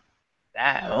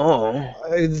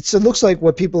 It looks like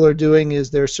what people are doing is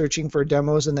they're searching for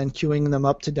demos and then queuing them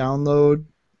up to download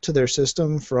to their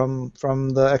system from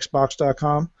the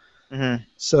Xbox.com. Mm-hmm.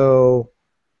 So,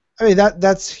 I mean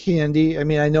that's handy. I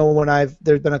mean, I know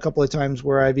there's been a couple of times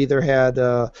where I've either had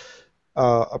a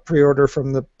pre-order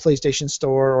from the PlayStation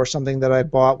Store or something that I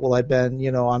bought while I've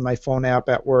been on my phone app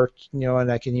at work,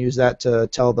 and I can use that to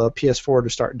tell the PS4 to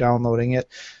start downloading it.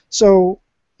 So.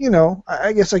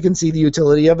 I guess I can see the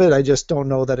utility of it. I just don't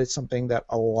know that it's something that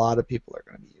a lot of people are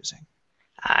going to be using.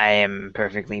 I am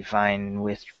perfectly fine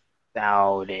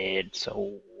without it.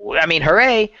 So, I mean,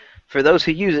 hooray for those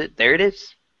who use it. There it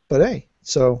is. But hey,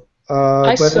 so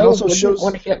I but so it also wouldn't shows.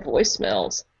 want to get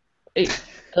voicemails.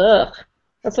 Ugh,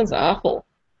 that sounds awful.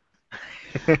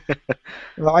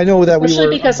 Well, I know that Especially we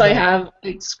were. because I have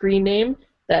a screen name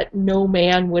that no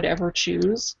man would ever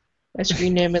choose. My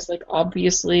screen name is like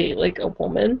obviously like a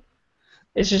woman.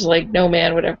 It's just like no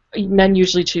man would ever. Men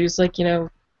usually choose like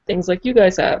things like you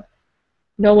guys have.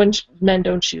 Men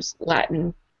don't choose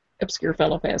Latin, obscure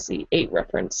Final Fantasy VIII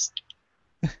reference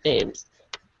names.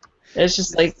 It's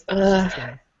just like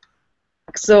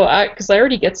So because I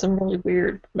already get some really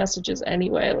weird messages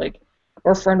anyway, like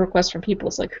or friend requests from people.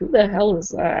 It's like who the hell is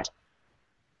that?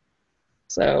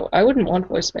 So I wouldn't want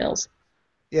voicemails.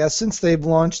 Yeah, since they've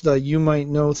launched the You Might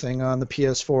Know thing on the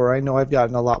PS4, I know I've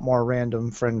gotten a lot more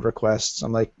random friend requests.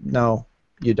 I'm like, no,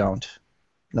 you don't.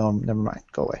 No, never mind.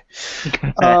 Go away.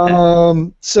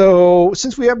 So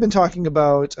since we have been talking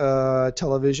about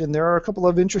television, there are a couple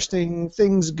of interesting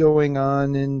things going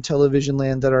on in television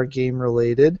land that are game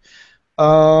related.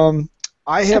 I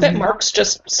bet Mark's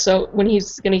just so when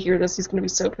he's going to hear this, he's going to be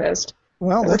so pissed.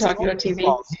 Well, we're talking about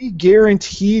TV. He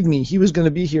guaranteed me he was going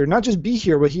to be here. Not just be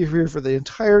here, but here for the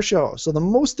entire show. So the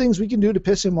most things we can do to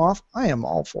piss him off, I am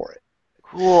all for it.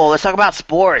 Cool. Let's talk about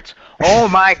sports. Oh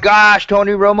my gosh,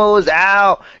 Tony Romo is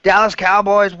out. Dallas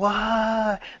Cowboys,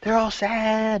 what? They're all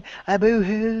sad. I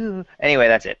boo-hoo. Anyway,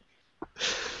 that's it.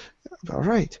 All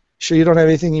right. Sure you don't have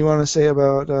anything you want to say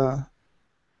about the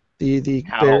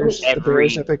Bears? The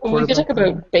Bears epic we could talk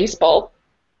about baseball.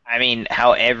 I mean,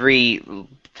 how every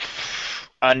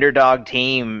underdog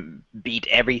team beat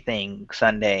everything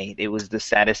Sunday. It was the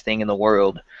saddest thing in the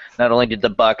world. Not only did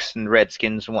the Bucks and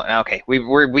Redskins win. Okay,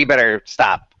 we better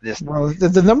stop this. Well,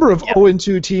 the number of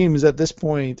 0-2 teams at this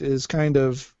point is kind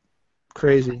of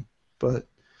crazy, but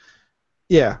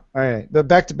yeah, all right. But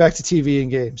back to TV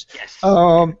and games. Yes.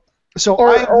 So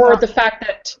or the fact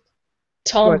that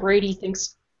Tom Brady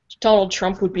thinks Donald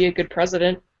Trump would be a good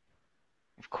president.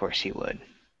 Of course he would.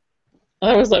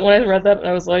 I was like, when I read that,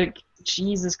 I was like,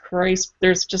 Jesus Christ,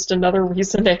 there's just another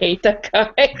reason to hate that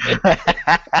guy.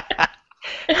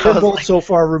 They're both so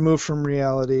far removed from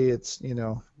reality. It's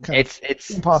it's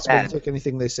impossible sad. to take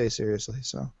anything they say seriously.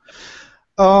 So,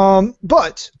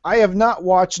 but I have not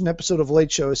watched an episode of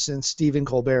Late Show since Stephen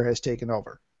Colbert has taken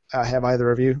over. Have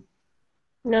either of you?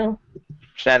 No.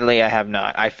 Sadly, I have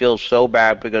not. I feel so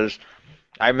bad because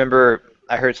I remember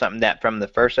I heard something that from the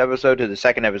first episode to the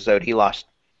second episode, he lost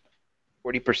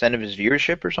 40% of his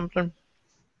viewership or something.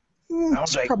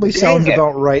 Probably sounds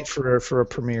about right for a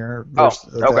premiere.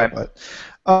 Okay. But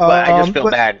I just feel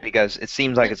bad because it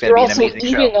seems like it's going to be an amazing show.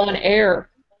 You're also eating on air.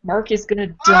 Mark is going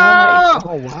to die.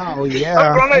 Oh, wow, yeah.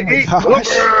 I'm going to eat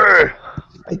liver!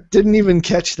 I didn't even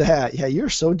catch that. Yeah, you're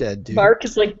so dead, dude. Mark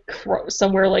is like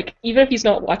somewhere like, even if he's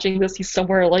not watching this, he's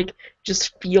somewhere like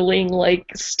just feeling like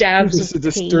stabs There's a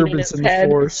of pain disturbance in in his the head.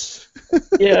 force.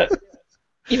 Yeah.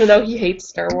 Even though he hates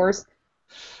Star Wars.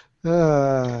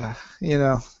 No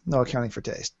accounting for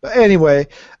taste. But anyway,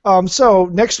 so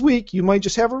next week you might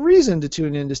just have a reason to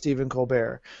tune in to Stephen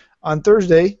Colbert. On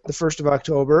Thursday, the 1st of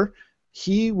October,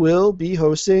 he will be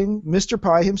hosting Mr.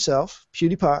 Pie himself.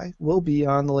 PewDiePie will be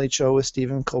on the Late Show with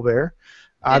Stephen Colbert.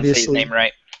 Didn't say his Obviously, name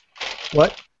right.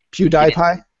 what?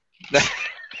 PewDiePie?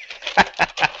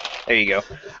 There you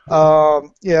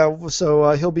go. Yeah,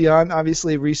 so he'll be on.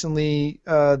 Obviously, recently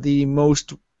the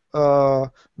most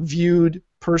viewed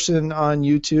person on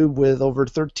YouTube with over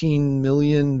 13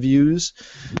 million views.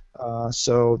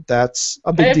 So that's a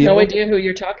I big have deal. no idea who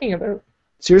you're talking about.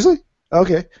 Seriously?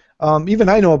 Okay. Even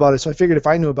I know about it, so I figured if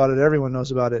I knew about it, everyone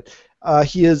knows about it.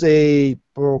 He is a,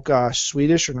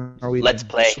 Swedish or Norwegian? Let's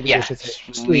play. Swedish, Yeah, I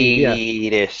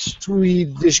think.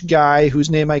 Swedish guy whose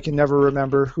name I can never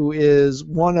remember, who is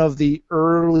one of the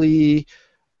early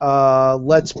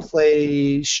Let's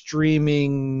Play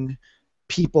streaming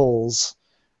peoples.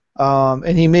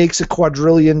 And he makes $2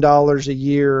 quadrillion a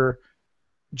year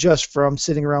just from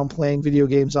sitting around playing video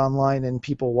games online and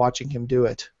people watching him do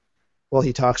it while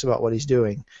he talks about what he's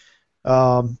doing.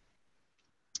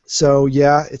 So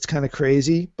yeah, it's kind of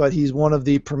crazy, but he's one of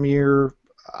the premier.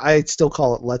 I still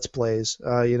call it Let's Plays.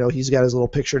 He's got his little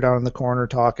picture down in the corner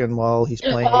talking while he's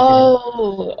playing.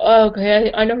 Oh,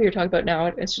 okay. I know who you're talking about now.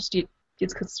 It's just it's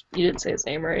because you didn't say his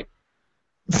name right.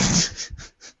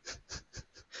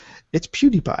 It's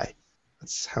PewDiePie.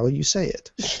 That's how you say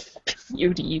it.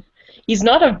 Beauty. He's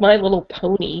not a My Little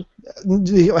Pony.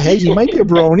 Hey, he might be a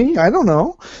brony. I don't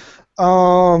know.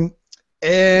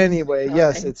 Anyway,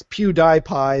 yes, it's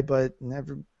PewDiePie, but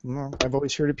I've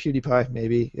always heard of PewDiePie.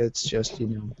 Maybe it's just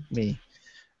me.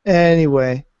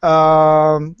 Anyway,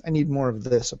 I need more of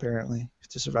this apparently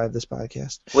to survive this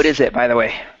podcast. What is it, by the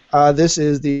way? This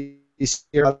is the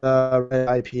Sierra Red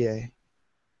IPA.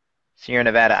 Sierra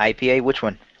Nevada IPA. Which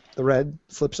one? The red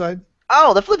flip side.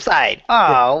 Oh, the flip side.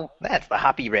 Oh, That's the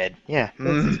hoppy red. Yeah.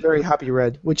 It's very hoppy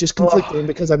red, which is conflicting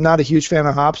because I'm not a huge fan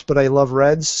of hops, but I love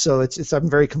reds, so I'm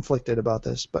very conflicted about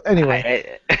this. But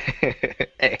anyway.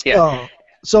 Yeah.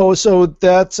 So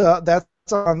that's on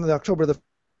the October the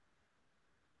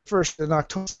 1st. In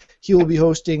October, he will be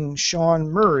hosting Sean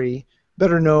Murray,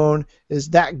 better known as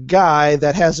that guy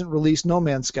that hasn't released No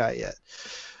Man's Sky yet.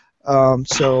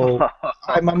 So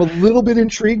I'm a little bit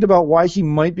intrigued about why he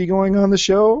might be going on the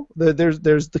show.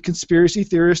 There's the conspiracy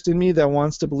theorist in me that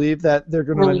wants to believe that they're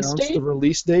going to announce the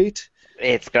release date.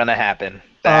 It's going to happen.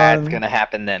 That's going to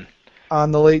happen then.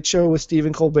 On the Late Show with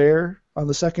Stephen Colbert on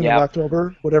the 2nd of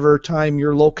October, whatever time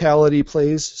your locality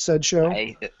plays said show.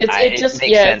 It makes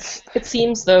sense. It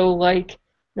seems though like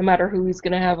no matter who he's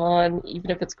going to have on, even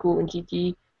if it's cool and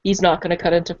geeky, he's not going to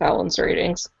cut into Fallon's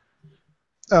ratings.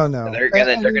 Oh no, they're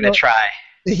gonna try.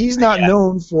 He's not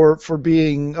known for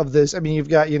being of this. I mean, you've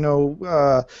got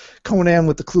Conan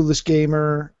with the Clueless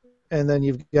Gamer, and then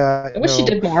you've got. I wish he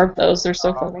did more of those. They're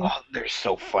so funny. Oh, they're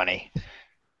so funny.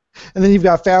 And then you've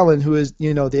got Fallon, who is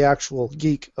the actual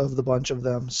geek of the bunch of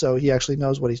them, so he actually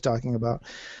knows what he's talking about.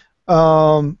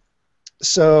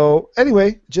 So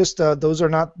anyway, just those are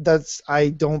not. I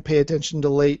don't pay attention to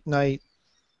late night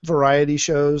variety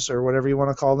shows or whatever you want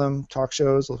to call them, talk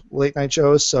shows, late night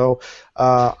shows. So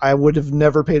I would have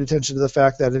never paid attention to the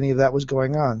fact that any of that was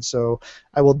going on. So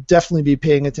I will definitely be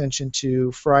paying attention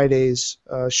to Friday's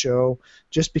show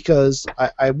just because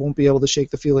I won't be able to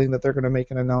shake the feeling that they're going to make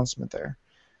an announcement there.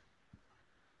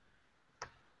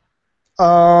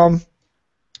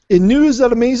 In news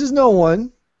that amazes no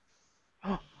one,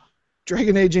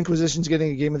 Dragon Age Inquisition's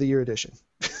getting a Game of the Year edition.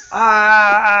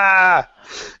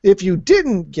 If you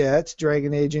didn't get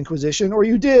Dragon Age Inquisition, or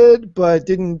you did but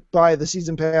didn't buy the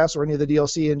season pass or any of the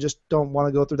DLC and just don't want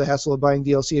to go through the hassle of buying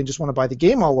DLC and just want to buy the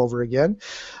game all over again,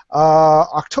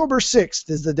 October 6th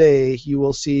is the day you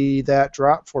will see that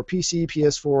drop for PC,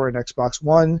 PS4, and Xbox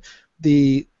One.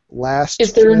 The last.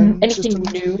 Is there anything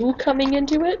new coming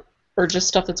into it, or just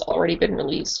stuff that's already been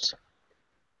released?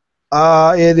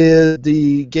 It is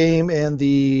the game and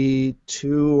the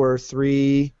 2 or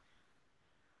 3.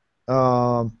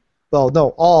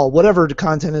 Whatever the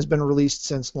content has been released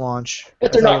since launch.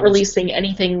 But they're not releasing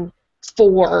anything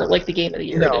for like the Game of the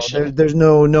Year edition. There's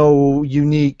no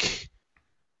unique.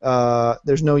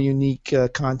 There's no unique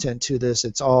content to this.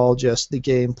 It's all just the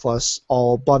game plus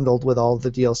all bundled with all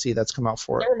the DLC that's come out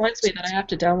for it. That reminds me that I have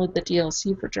to download the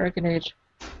DLC for Dragon Age.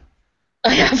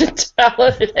 I haven't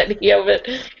downloaded any of it.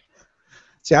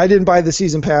 See, I didn't buy the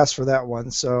season pass for that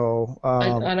one, so.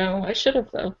 I know. I should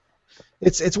have though.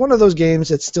 It's one of those games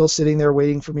that's still sitting there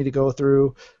waiting for me to go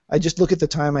through. I just look at the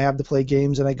time I have to play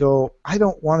games and I go, I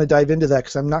don't want to dive into that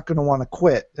because I'm not going to want to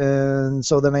quit, and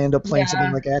so then I end up playing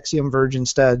something like Axiom Verge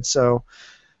instead. So.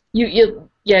 You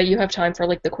have time for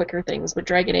like the quicker things, but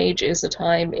Dragon Age is a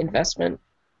time investment.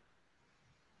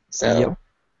 So.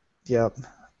 Yep.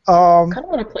 I kind of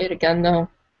want to play it again though.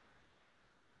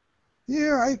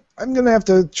 Yeah, I'm gonna have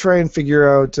to try and figure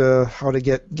out how to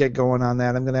get going on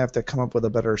that. I'm gonna have to come up with a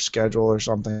better schedule or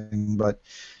something. But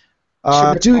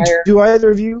Should retire. do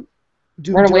either of you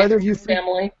Run do away either from of you your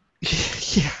family.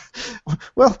 Yeah.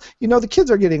 Well, the kids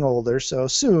are getting older, so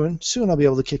soon I'll be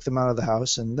able to kick them out of the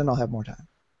house, and then I'll have more time.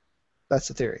 That's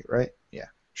the theory, right? Yeah,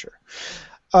 sure.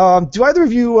 Do either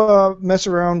of you mess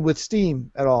around with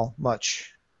Steam at all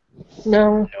much?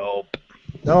 No, Nope.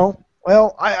 No.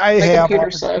 Well, I my have.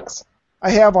 computer sucks. I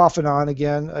have off and on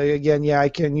again. Again, yeah, I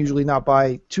can usually not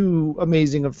buy too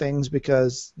amazing of things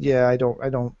because yeah, I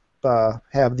don't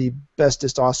have the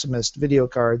bestest, awesomest video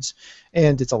cards,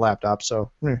 and it's a laptop,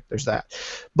 so there's that.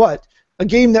 But a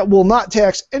game that will not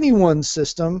tax anyone's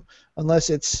system unless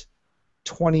it's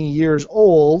 20 years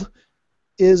old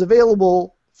is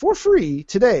available for free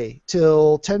today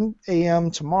till 10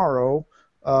 a.m. tomorrow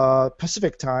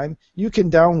Pacific time. You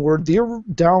can download the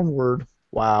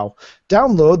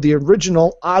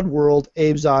original Oddworld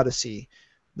Abe's Odyssey.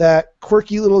 That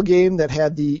quirky little game that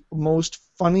had the most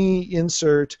funny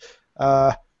insert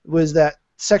was that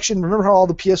section. Remember how all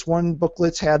the PS1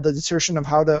 booklets had the insertion of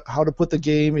how to put the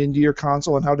game into your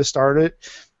console and how to start it?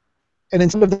 And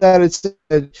instead of that, it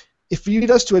said, if you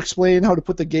need us to explain how to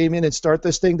put the game in and start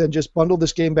this thing, then just bundle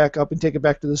this game back up and take it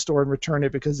back to the store and return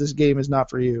it because this game is not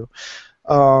for you.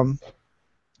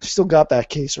 Still got that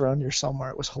case around here somewhere.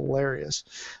 It was hilarious.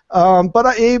 But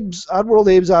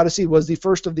Oddworld Abe's Odyssey was the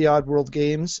first of the Oddworld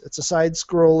games. It's a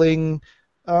side-scrolling...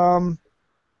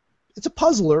 it's a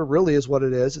puzzler, really, is what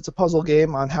it is. It's a puzzle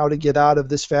game on how to get out of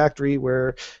this factory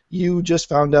where you just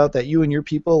found out that you and your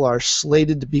people are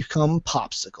slated to become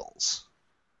popsicles.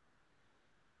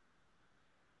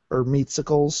 Or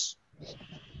meatsicles.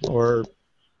 Or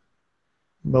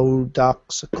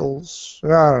modoxicles. I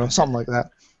don't know, something like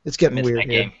that. It's getting weird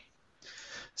here. Game.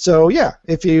 So yeah,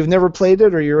 if you've never played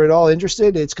it or you're at all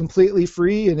interested, it's completely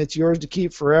free and it's yours to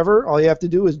keep forever. All you have to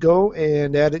do is go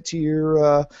and add it to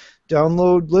your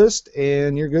download list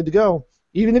and you're good to go.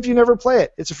 Even if you never play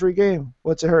it, it's a free game.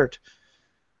 What's it hurt?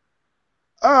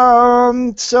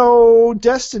 So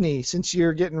Destiny, since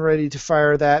you're getting ready to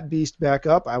fire that beast back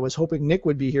up, I was hoping Nick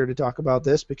would be here to talk about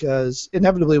this because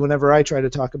inevitably whenever I try to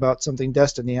talk about something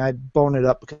Destiny, I bone it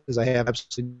up because I have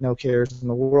absolutely no cares in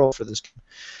the world for this game.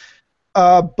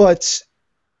 But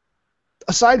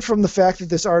aside from the fact that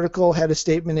this article had a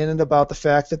statement in it about the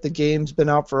fact that the game's been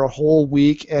out for a whole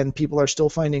week and people are still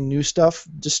finding new stuff,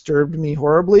 disturbed me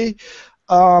horribly.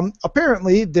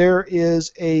 Apparently, there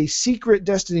is a secret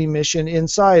Destiny mission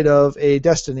inside of a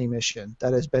Destiny mission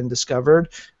that has been discovered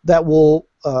that will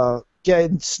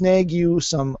snag you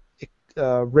some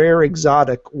rare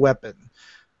exotic weapon.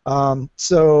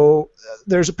 So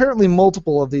there's apparently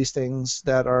multiple of these things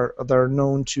that are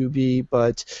known to be,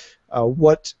 but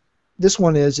what this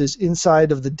one is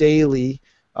inside of the daily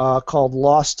called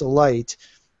Lost to Light.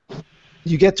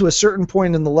 You get to a certain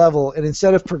point in the level, and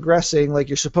instead of progressing like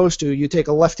you're supposed to, you take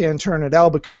a left-hand turn at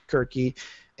Albuquerque,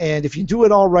 and if you do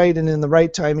it all right and in the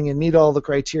right timing and meet all the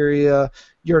criteria,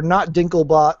 your not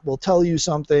Dinklebot will tell you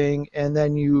something, and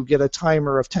then you get a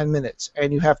timer of 10 minutes,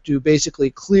 and you have to basically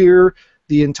clear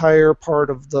the entire part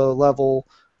of the level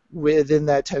within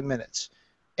that 10 minutes.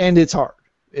 And it's hard.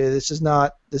 This is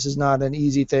not an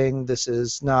easy thing. This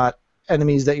is not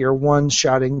enemies that you're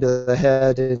one-shotting to the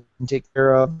head and take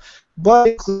care of.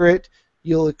 But clear it,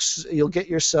 you'll get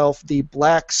yourself the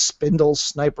Black Spindle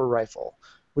Sniper Rifle,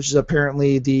 which is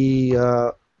apparently the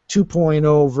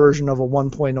 2.0 version of a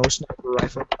 1.0 sniper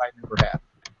rifle that I never had.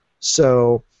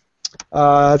 So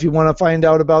if you want to find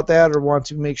out about that or want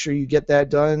to make sure you get that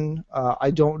done, I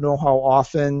don't know how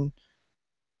often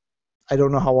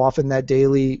that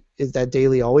daily is. That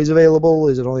daily always available?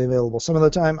 Is it only available some of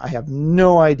the time? I have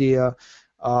no idea.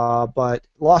 But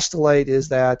Lost to Light is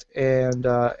that, and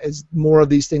as more of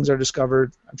these things are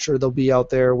discovered, I'm sure they'll be out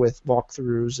there with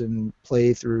walkthroughs and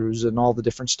playthroughs and all the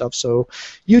different stuff, so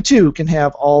you too can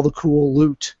have all the cool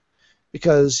loot.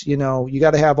 Because, you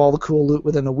got to have all the cool loot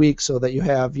within a week so that you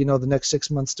have, the next 6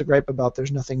 months to gripe about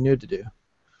there's nothing new to do.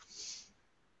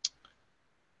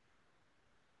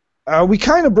 We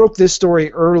kind of broke this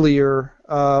story earlier.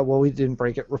 Well, we didn't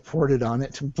break it, reported on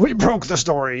it. We broke the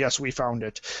story, yes, we found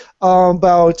it.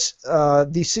 About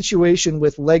the situation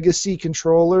with legacy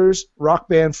controllers, Rock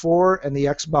Band 4, and the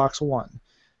Xbox One.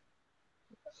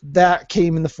 That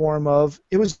came in the form of,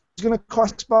 it was going to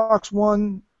cost Xbox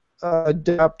One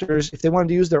adapters, if they wanted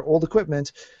to use their old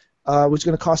equipment, was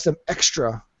going to cost them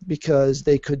extra because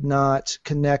they could not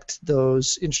connect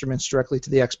those instruments directly to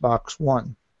the Xbox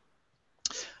One.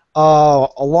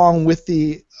 Along with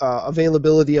the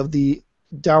availability of the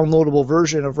downloadable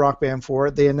version of Rock Band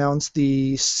 4, they announced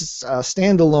the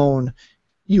standalone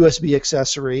USB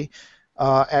accessory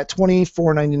at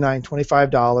 $24.99,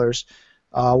 $25.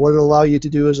 What it'll allow you to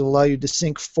do is allow you to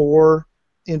sync 4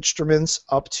 instruments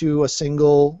up to a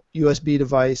single USB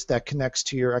device that connects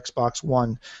to your Xbox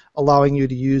One, allowing you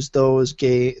to use those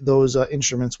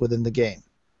instruments within the game.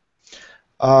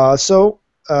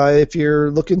 If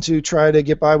you're looking to try to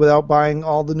get by without buying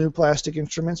all the new plastic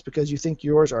instruments because you think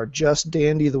yours are just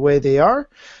dandy the way they are,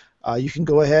 you can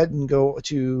go ahead and go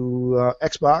to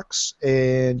Xbox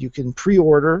and you can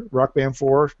pre-order Rock Band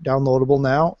 4 downloadable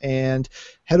now and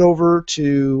head over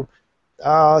to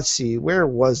let's see, where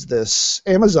was this?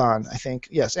 Amazon, I think.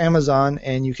 Yes, Amazon,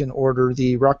 and you can order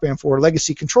the Rock Band 4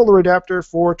 Legacy controller adapter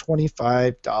for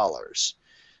 $25.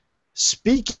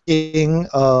 Speaking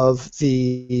of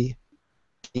the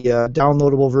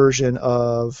downloadable version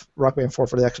of Rock Band 4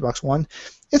 for the Xbox One,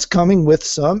 it's coming with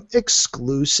some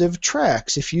exclusive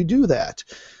tracks if you do that.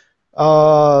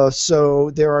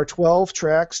 So there are 12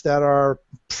 tracks that are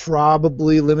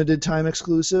probably limited time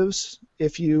exclusives.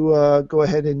 If you go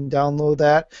ahead and download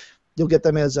that, you'll get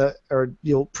them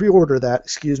you'll pre-order that,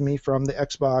 from the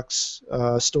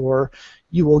Xbox store.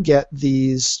 You will get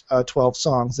these 12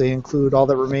 songs. They include All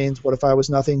That Remains, What If I Was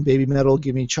Nothing, Baby Metal,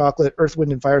 Give Me Chocolate, Earth,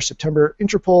 Wind and Fire, September,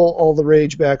 Interpol, All the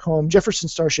Rage, Back Home, Jefferson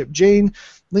Starship, Jane,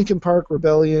 Linkin Park,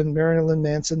 Rebellion, Marilyn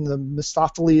Manson, The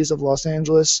Mistopheles of Los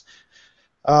Angeles,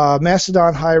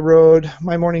 Mastodon, High Road,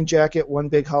 My Morning Jacket, One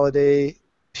Big Holiday,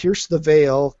 Pierce the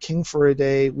Veil, King for a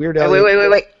Day, Weird Al.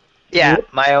 Wait. Yeah,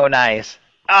 My Own Eyes.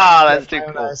 Oh, that's too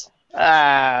cool. That's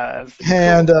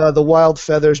and cool. The Wild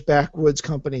Feathers Backwoods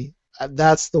Company.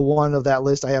 That's the one of that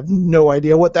list. I have no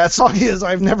idea what that song is.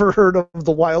 I've never heard of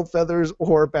the Wild Feathers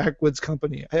or Backwoods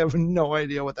Company. I have no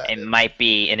idea what that is. It might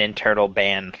be an internal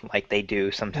band like they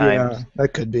do sometimes. Yeah,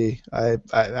 that could be. I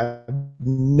have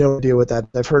no idea what that is.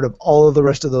 I've heard of all of the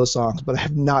rest of those songs, but I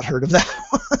have not heard of that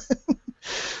one.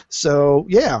 So,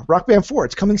 yeah, Rock Band 4.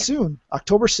 It's coming soon.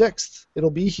 October 6th.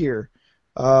 It'll be here.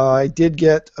 I did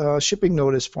get a shipping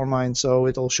notice for mine, so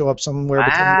it'll show up somewhere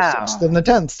between the 6th and the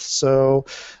 10th. So,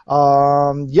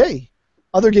 yay.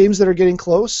 Other games that are getting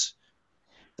close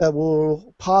that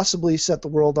will possibly set the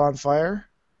world on fire,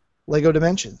 LEGO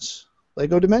Dimensions.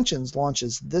 LEGO Dimensions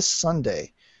launches this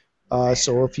Sunday.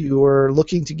 So if you are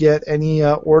looking to get any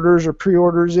orders or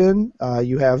pre-orders in,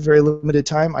 you have very limited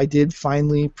time. I did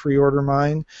finally pre-order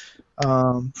mine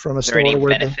from a store. Is there any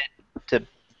benefit to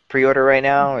pre-order right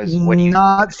now?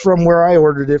 Not from where I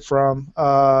ordered it from.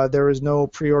 There is no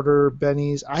pre-order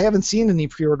bennies. I haven't seen any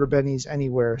pre-order bennies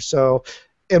anywhere. So,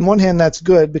 on one hand, that's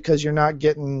good because you're not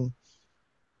getting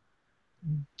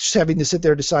just having to sit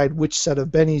there and decide which set of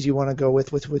bennies you want to go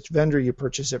with which vendor you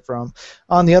purchase it from.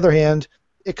 On the other hand,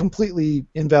 it completely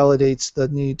invalidates the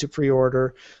need to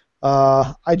pre-order.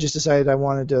 I just decided I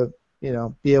wanted to,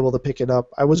 be able to pick it up.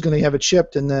 I was going to have it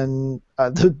shipped, and then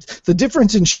the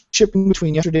difference in shipping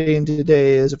between yesterday and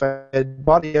today is if I had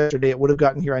bought it yesterday, it would have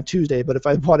gotten here on Tuesday. But if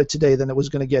I bought it today, then it was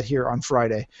going to get here on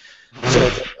Friday.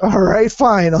 So, all right,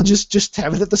 fine. I'll just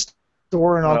have it at the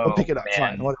store, and I'll pick it up.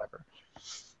 Man. Fine, whatever.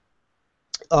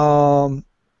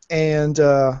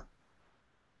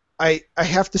 I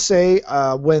have to say,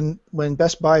 when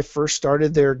Best Buy first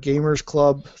started their Gamers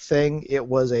Club thing, it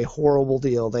was a horrible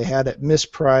deal. They had it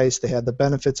mispriced. They had the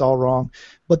benefits all wrong,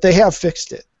 but they have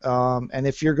fixed it. And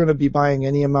if you're going to be buying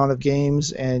any amount of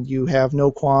games and you have no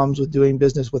qualms with doing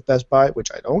business with Best Buy,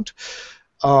 which I don't,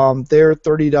 their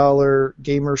 $30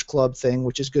 Gamers Club thing,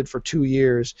 which is good for 2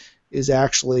 years, is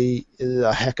actually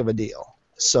a heck of a deal.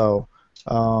 So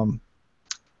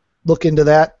look into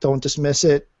that. Don't dismiss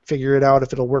it. Figure it out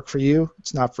if it'll work for you.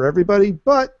 It's not for everybody,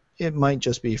 but it might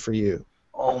just be for you.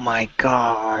 Oh my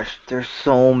gosh, there's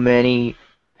so many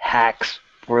hacks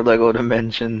for LEGO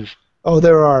Dimensions. Oh,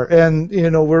 there are, and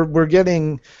we're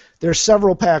getting. There's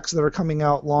several packs that are coming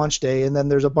out launch day, and then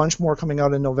there's a bunch more coming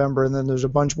out in November, and then there's a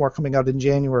bunch more coming out in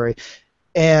January,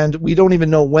 and we don't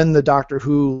even know when the Doctor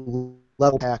Who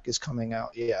level pack is coming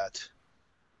out yet.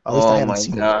 At least I haven't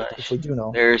seen it. If we do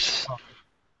know.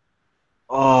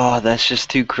 Oh, that's just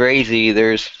too crazy.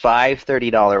 There's 5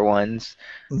 $30 ones,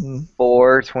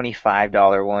 4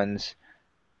 $25 ones.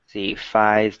 See,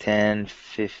 5, 10,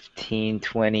 15,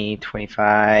 20,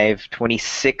 25,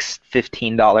 26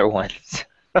 $15 ones.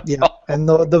 Yeah, and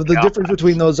the difference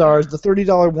between those are the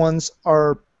 $30 ones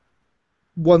are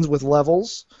ones with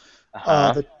levels.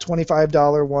 The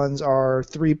 $25 ones are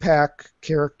 3-pack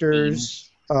characters.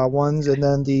 Ones, and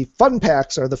then the fun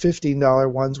packs are the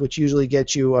 $15 ones, which usually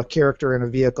get you a character and a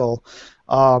vehicle.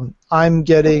 I'm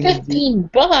getting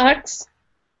 $15.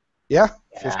 Yeah,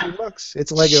 $15.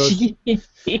 It's Legos.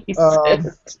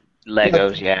 Jesus.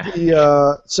 Legos,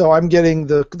 yeah. So I'm getting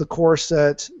the core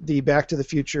set, the Back to the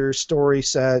Future story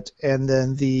set, and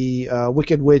then the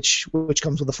Wicked Witch, which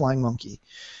comes with a flying monkey.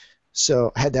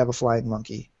 So I had to have a flying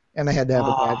monkey, and I had to have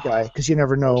a bad guy because you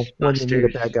never know when you need a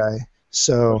bad guy.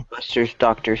 So Ghostbusters,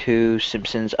 Doctor Who,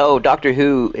 Simpsons. Oh, Doctor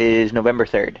Who is November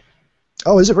 3rd.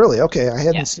 Oh, is it really? Okay, I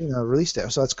hadn't seen a release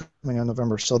date, so that's coming on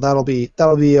November. So that'll be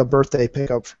a birthday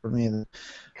pickup for me.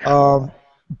 Yeah.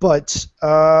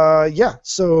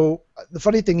 So the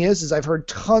funny thing is I've heard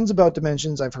tons about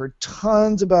Dimensions. I've heard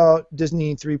tons about Disney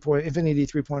Infinity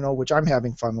 3.0, which I'm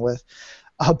having fun with.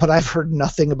 But I've heard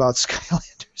nothing about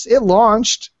Skylanders. It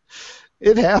launched.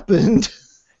 It happened.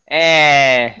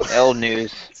 Old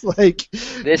news. It's like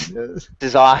this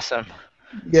is awesome.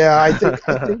 Yeah,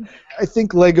 I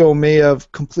think Lego may have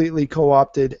completely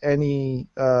co-opted any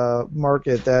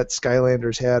market that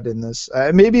Skylanders had in this.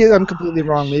 Maybe I'm completely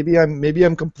wrong. Maybe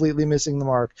I'm completely missing the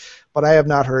mark. But I have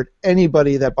not heard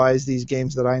anybody that buys these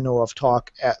games that I know of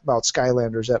talk about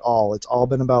Skylanders at all. It's all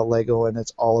been about Lego, and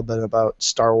it's all been about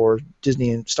Star Wars, Disney,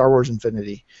 and Star Wars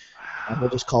Infinity. We'll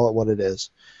just call it what it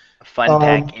is. A fun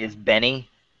pack is Benny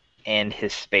and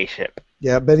his spaceship.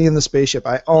 Yeah, Benny and the Spaceship.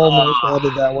 I almost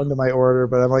added that one to my order,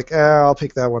 but I'm like, I'll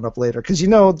pick that one up later. Because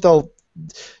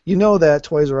that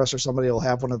Toys R Us or somebody will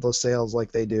have one of those sales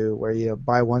like they do, where you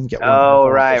buy one, get one. Oh,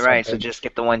 right. So just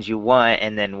get the ones you want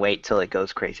and then wait till it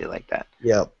goes crazy like that.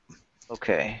 Yep.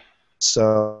 Okay.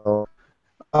 So,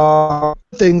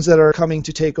 things that are coming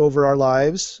to take over our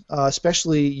lives,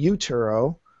 especially you,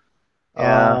 Turo.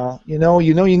 Yeah.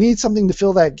 You need something to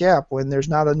fill that gap when there's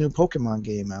not a new Pokemon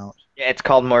game out. Yeah, it's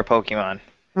called more Pokemon.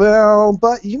 Well,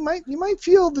 but you might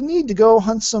feel the need to go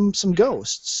hunt some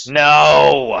ghosts.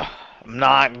 No, I'm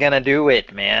not gonna do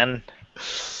it, man.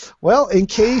 Well, in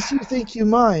case you think you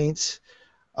might,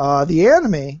 the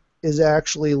anime is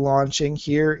actually launching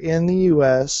here in the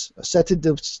U.S., set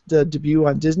to debut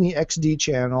on Disney XD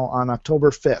channel on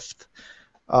October 5th.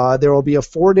 There will be a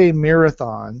 4-day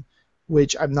marathon,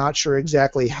 which I'm not sure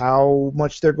exactly how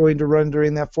much they're going to run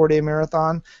during that 4-day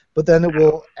marathon, but then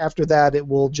after that it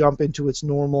will jump into its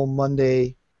normal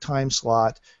Monday time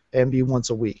slot and be once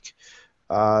a week.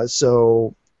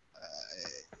 So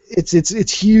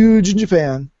it's huge in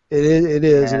Japan. It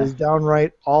is. Yeah. It is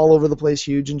downright all over the place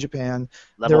huge in Japan.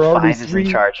 Level 5 is in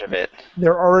charge of it.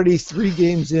 There are already 3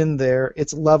 games in there.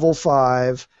 It's level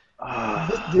 5.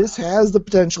 This has the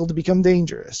potential to become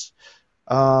dangerous.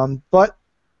 But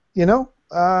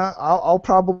I'll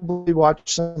probably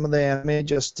watch some of the anime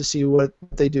just to see what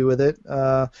they do with it.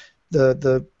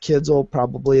 The kids will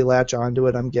probably latch onto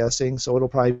it, I'm guessing, so it'll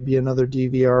probably be another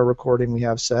DVR recording we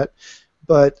have set.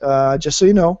 But just so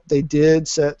you know, they did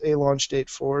set a launch date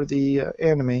for the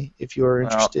anime if you are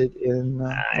interested in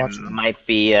watching it.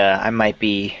 I might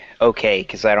be okay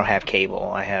because I don't have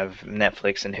cable. I have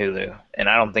Netflix and Hulu, and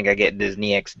I don't think I get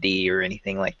Disney XD or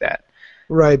anything like that.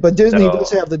 Right, but Disney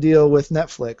does have the deal with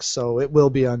Netflix, so it will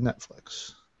be on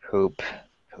Netflix. Hoop.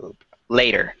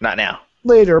 Later, not now.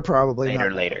 Later, probably.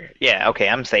 Later. Yeah, okay,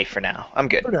 I'm safe for now. I'm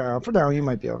good. For now, you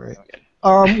might be all right.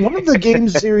 One of the game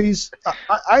series,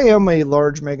 I am a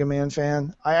large Mega Man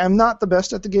fan. I am not the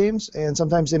best at the games, and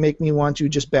sometimes they make me want to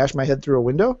just bash my head through a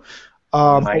window.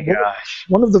 Oh my gosh.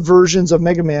 One of the versions of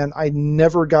Mega Man I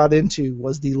never got into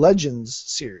was the Legends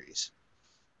series.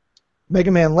 Mega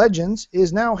Man Legends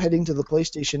is now heading to the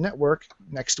PlayStation Network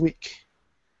next week.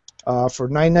 For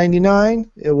 $9.99,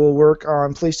 it will work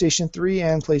on PlayStation 3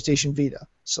 and PlayStation Vita.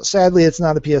 So sadly, it's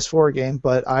not a PS4 game,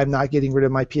 but I'm not getting rid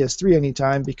of my PS3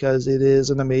 anytime because it is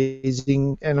an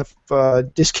amazing and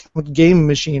discount game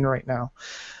machine right now.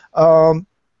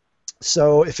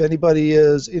 So if anybody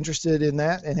is interested in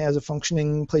that and has a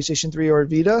functioning PlayStation 3 or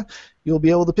Vita, you'll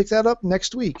be able to pick that up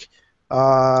next week.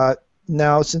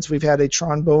 Now, since we've had a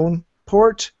Trombone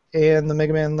port and the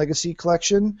Mega Man Legacy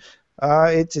Collection,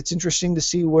 it's interesting to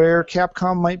see where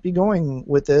Capcom might be going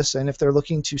with this, and if they're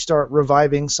looking to start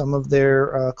reviving some of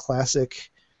their classic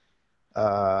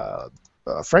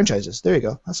franchises. There you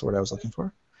go. That's the word I was looking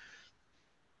for.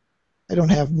 I don't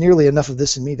have nearly enough of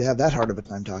this in me to have that hard of a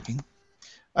time talking.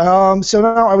 So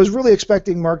now I was really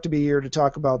expecting Mark to be here to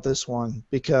talk about this one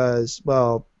because,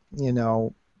 well,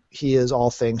 he is all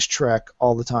things Trek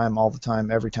all the time,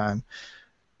 every time.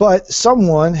 But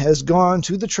someone has gone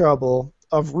to the trouble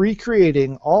of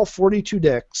recreating all 42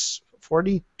 decks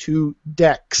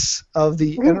of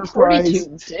the Enterprise.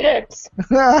 42 decks?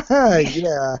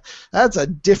 Yeah, that's a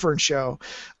different show.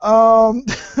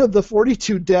 The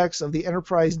 42 decks of the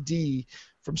Enterprise D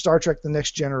from Star Trek The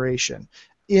Next Generation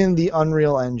in the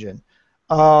Unreal Engine.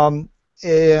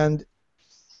 And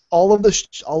all of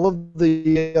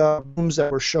the rooms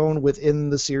that were shown within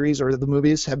the series or the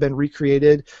movies have been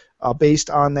recreated based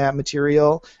on that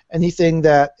material. Anything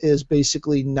that is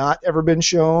basically not ever been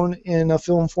shown in a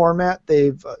film format,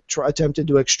 they've attempted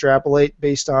to extrapolate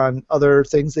based on other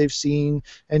things they've seen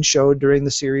and showed during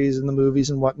the series and the movies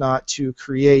and whatnot to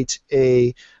create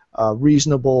a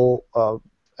reasonable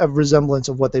a resemblance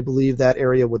of what they believe that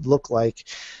area would look like.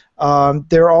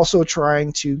 They're also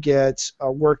trying to get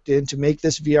worked in to make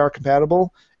this VR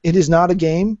compatible. It is not a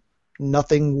game.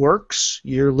 Nothing works.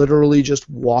 You're literally just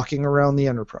walking around the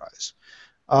Enterprise,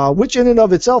 which in and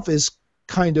of itself is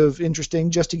kind of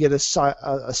interesting just to get a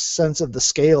sense of the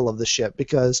scale of the ship,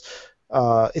 because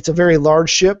it's a very large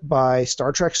ship by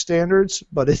Star Trek standards,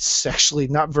 but it's actually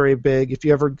not very big. If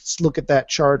you ever look at that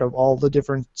chart of all the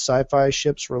different sci-fi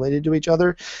ships related to each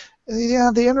other, yeah,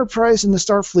 the Enterprise and the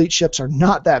Starfleet ships are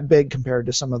not that big compared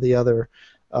to some of the other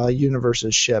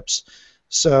universe's ships.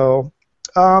 So,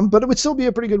 but it would still be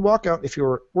a pretty good workout if you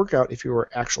were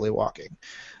actually walking.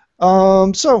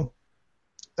 So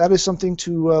that is something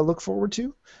to look forward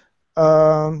to.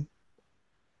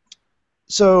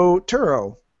 So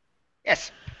Turo.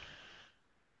 Yes.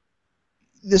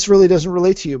 This really doesn't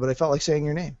relate to you, but I felt like saying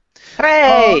your name.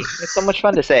 Hooray! It's so much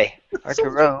fun to say.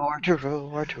 Arturo.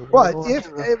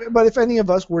 But if any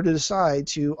of us were to decide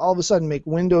to all of a sudden make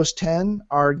Windows 10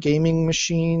 our gaming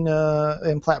machine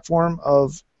and platform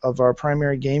of our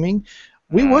primary gaming,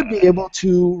 we would be able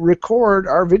to record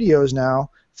our videos now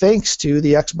thanks to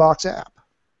the Xbox app.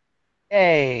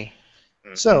 Yay!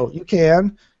 So you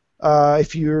can.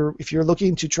 If you're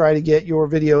looking to try to get your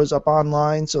videos up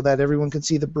online so that everyone can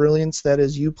see the brilliance that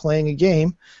is you playing a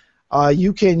game,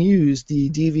 you can use the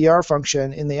DVR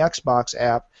function in the Xbox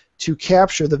app to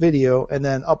capture the video and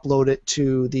then upload it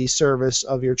to the service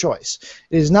of your choice.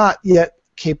 It is not yet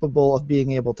capable of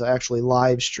being able to actually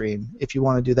live stream. If you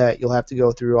want to do that, you'll have to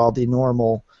go through all the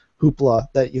normal hoopla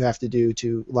that you have to do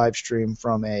to live stream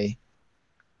from a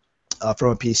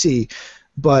PC.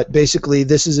 But basically,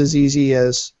 this is as easy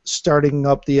as starting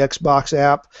up the Xbox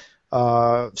app,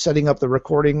 setting up the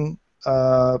recording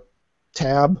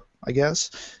tab, I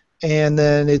guess, and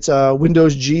then it's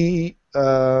Windows G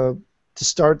to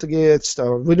start the it's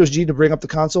Windows G to bring up the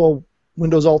console,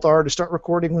 Windows Alt R to start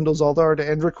recording, Windows Alt R to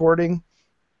end recording,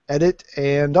 edit,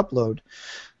 and upload.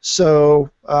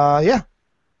 So yeah,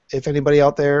 if anybody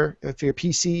out there, if your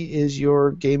PC is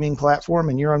your gaming platform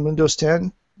and you're on Windows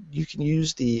 10, you can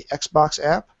use the Xbox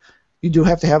app. You do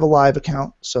have to have a live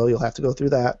account, so you'll have to go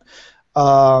through that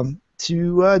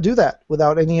to do that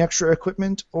without any extra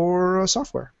equipment or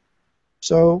software.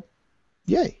 So,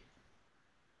 yay.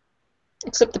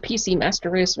 Except the PC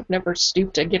Master Race would never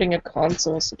stoop to getting a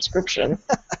console subscription.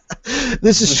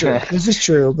 This is true. This is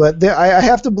true. But I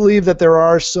have to believe that there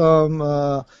are some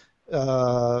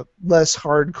less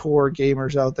hardcore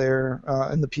gamers out there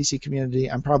in the PC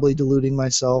community. I'm probably deluding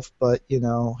myself, but,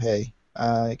 hey,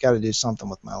 I got to do something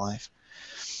with my life.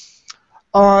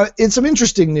 In some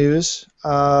interesting news,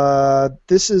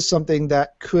 this is something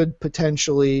that could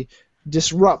potentially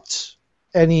disrupt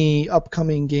any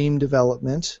upcoming game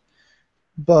development,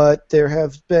 but there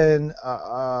have been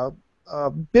a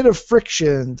bit of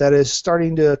friction that is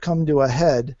starting to come to a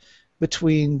head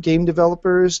between game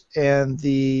developers and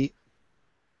the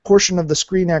portion of the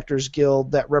Screen Actors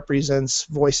Guild that represents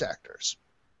voice actors.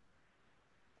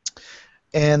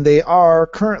 And they are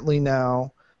currently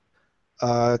now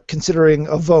considering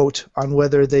a vote on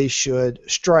whether they should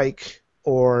strike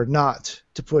or not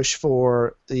to push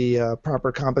for the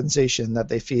proper compensation that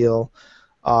they feel.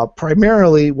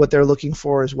 Primarily what they're looking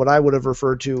for is what I would have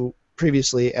referred to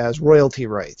previously as royalty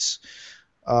rights.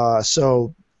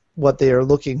 So what they are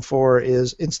looking for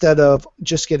is, instead of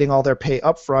just getting all their pay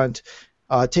up front,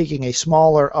 taking a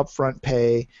smaller upfront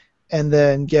pay and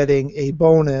then getting a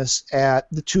bonus at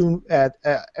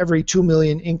every 2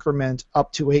 million increment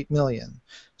up to 8 million.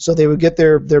 So they would get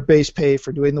their base pay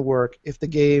for doing the work. If the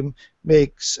game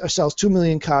sells 2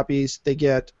 million copies, they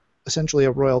get essentially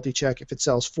a royalty check. If it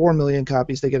sells 4 million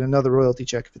copies, they get another royalty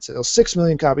check. If it sells 6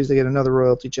 million copies, they get another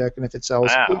royalty check. And if it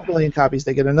sells 8 million copies,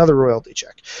 they get another royalty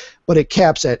check. But it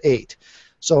caps at 8.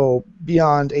 So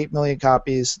beyond 8 million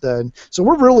copies, so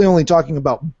we're really only talking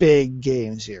about big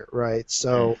games here, right?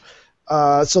 So,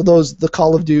 the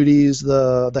Call of Duties,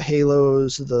 the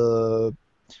Halos, the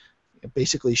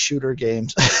basically shooter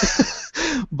games,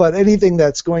 but anything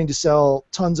that's going to sell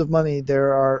tons of money,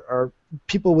 there are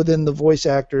people within the voice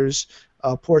actors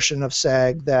portion of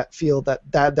SAG that feel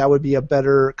that would be a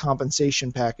better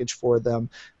compensation package for them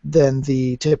than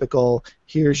the typical,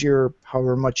 here's your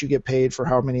however much you get paid for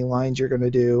how many lines you're going to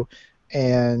do,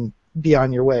 and be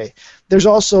on your way. There's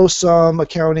also some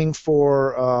accounting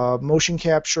for motion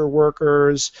capture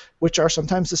workers, which are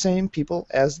sometimes the same people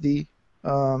as the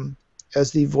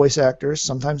voice actors,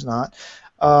 sometimes not,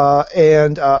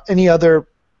 and any other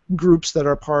groups that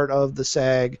are part of the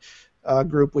SAG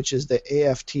group, which is the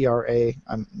AFTRA.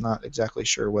 I'm not exactly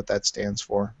sure what that stands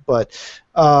for, but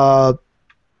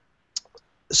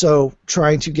so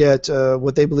trying to get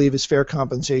what they believe is fair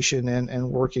compensation and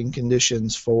working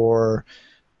conditions for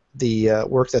the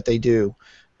work that they do.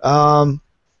 The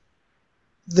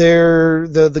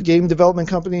game development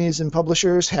companies and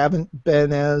publishers haven't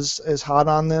been as hot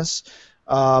on this,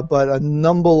 but a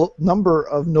number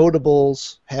of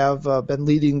notables have been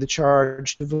leading the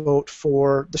charge to vote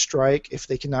for the strike if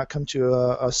they cannot come to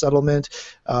a settlement.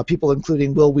 People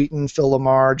including Will Wheaton, Phil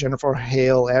Lamar, Jennifer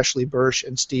Hale, Ashley Bursch,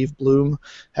 and Steve Bloom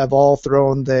have all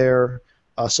thrown their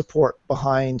support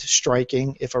behind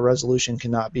striking if a resolution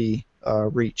cannot be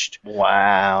reached.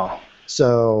 Wow.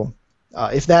 So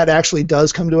if that actually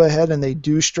does come to a head and they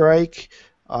do strike,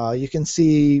 you can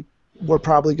see we're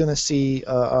probably going to see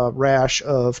a rash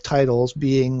of titles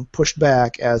being pushed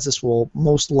back, as this will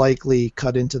most likely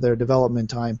cut into their development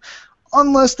time,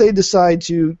 unless they decide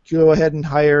to go ahead and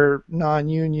hire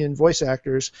non-union voice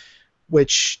actors,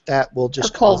 which that will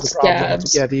just cause the problem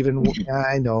to get even.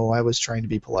 I know, I was trying to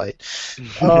be polite.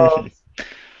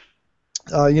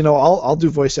 I'll do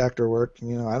voice actor work.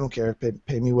 I don't care.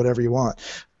 Pay me whatever you want.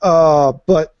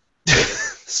 But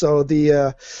so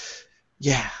they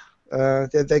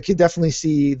could definitely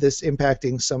see this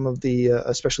impacting some of the,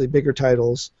 especially bigger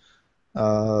titles,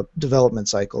 development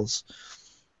cycles.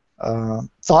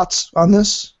 Thoughts on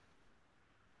this?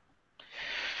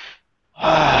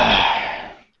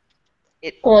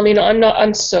 Well, I mean,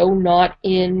 I'm so not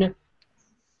in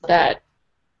that,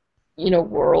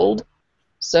 world,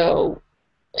 so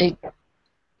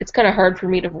it's kind of hard for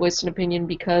me to voice an opinion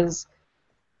because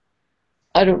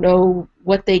I don't know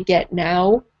what they get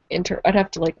now. I'd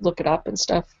have to look it up and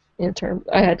stuff.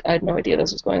 I had no idea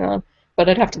this was going on, but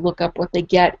I'd have to look up what they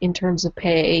get in terms of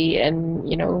pay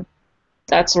and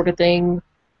that sort of thing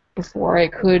before I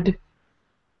could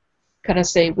kind of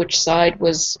say which side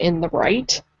was in the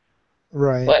right.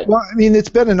 Right. But, well, I mean, it's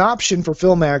been an option for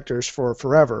film actors for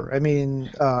forever. I mean,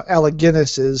 Alec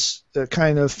Guinness is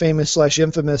kind of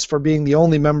famous/infamous for being the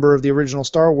only member of the original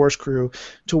Star Wars crew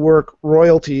to work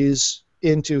royalties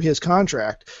into his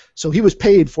contract. So he was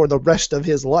paid for the rest of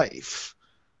his life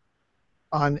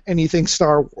on anything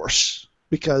Star Wars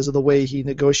because of the way he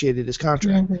negotiated his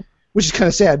contract. Mm-hmm. Which is kind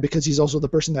of sad because he's also the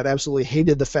person that absolutely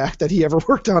hated the fact that he ever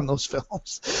worked on those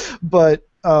films. But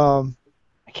I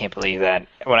can't believe that.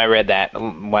 When I read that a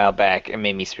while back, it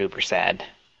made me super sad.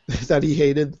 That he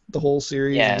hated the whole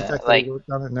series and the fact that he worked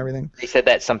on it and everything. They said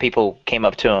that some people came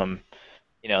up to him,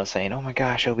 saying, "Oh my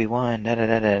gosh, Obi-Wan, da da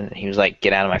da da." And he was like,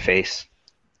 "Get out of my face."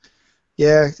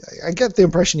 Yeah, I get the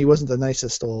impression he wasn't the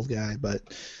nicest old guy, but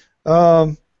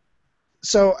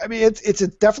so I mean, it's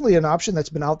definitely an option that's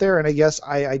been out there, and I guess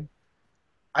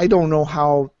I don't know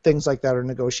how things like that are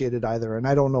negotiated either, and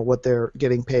I don't know what they're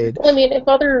getting paid. Well, I mean, if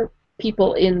other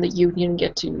people in the union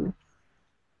get to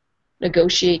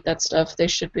negotiate that stuff, they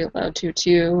should be allowed to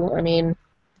too. I mean,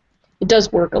 it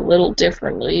does work a little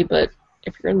differently, but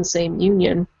if you're in the same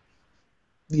union,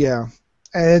 yeah,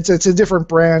 and it's a different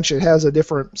branch. It has a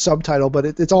different subtitle, but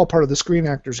it's all part of the Screen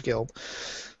Actors Guild.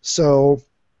 So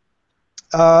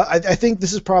I think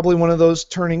this is probably one of those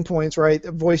turning points, right?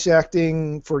 Voice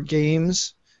acting for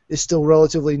games is still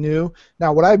relatively new.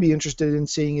 Now, what I'd be interested in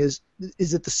seeing is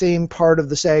it the same part of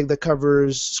the SAG that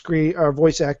covers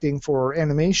voice acting for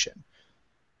animation?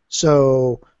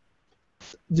 So,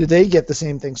 do they get the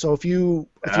same thing? So, if you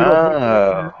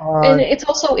and it's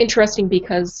also interesting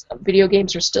because video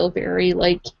games are still very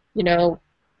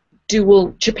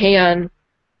dual Japan,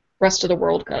 rest of the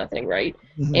world kind of thing, right?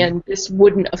 Mm-hmm. And this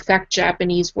wouldn't affect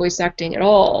Japanese voice acting at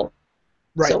all.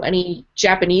 Right. So any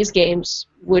Japanese games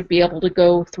would be able to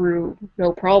go through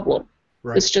no problem.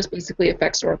 Right. This just basically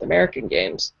affects North American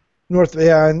games.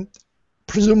 And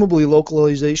presumably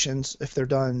localizations if they're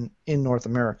done in North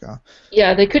America.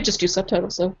 Yeah, they could just do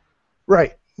subtitles though.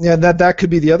 Right. Yeah, that could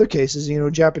be the other cases.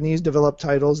 Japanese developed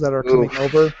titles that are coming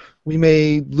over. We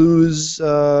may lose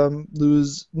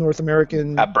North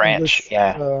American branch. English,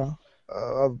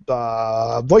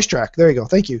 voice track. There you go.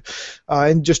 Thank you.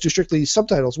 And just do strictly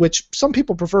subtitles, which some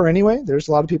people prefer anyway. There's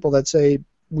a lot of people that say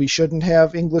we shouldn't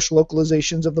have English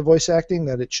localizations of the voice acting,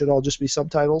 that it should all just be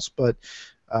subtitles. But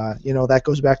that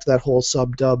goes back to that whole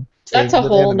sub-dub thing. That's a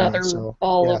whole nother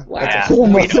ball of wax. That's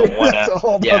a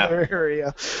whole other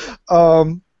area.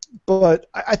 But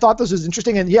I thought this was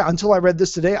interesting, and until I read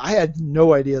this today, I had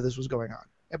no idea this was going on.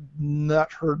 have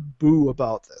not heard boo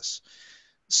about this.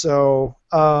 So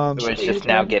So it's just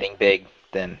now getting big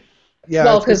then. yeah,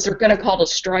 Well, because they're going to call a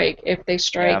strike. If they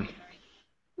strike,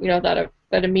 Yeah.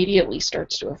 that immediately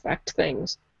starts to affect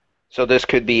things. So this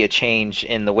could be a change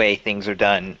in the way things are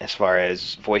done as far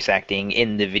as voice acting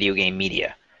in the video game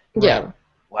media. Yeah.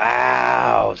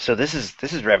 Wow. So this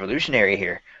is revolutionary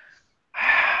here.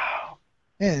 Wow.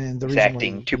 and the Voice reason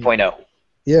acting why, 2.0.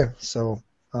 Yeah, so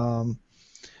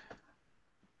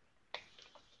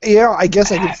yeah, I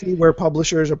guess I can see where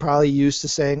publishers are probably used to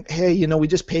saying, "Hey, we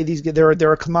just pay these. They're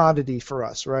a commodity for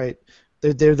us, right?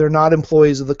 They're not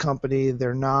employees of the company.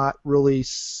 They're not really.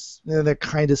 They're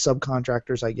kind of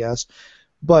subcontractors, I guess,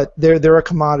 but they're a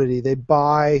commodity. They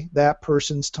buy that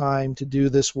person's time to do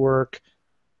this work.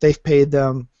 They've paid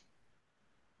them.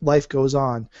 Life goes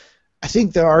on. I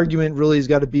think the argument really has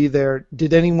got to be there.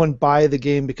 Did anyone buy the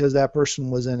game because that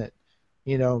person was in it?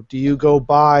 Do you go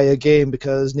buy a game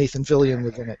because Nathan Fillion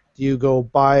was in it? Do you go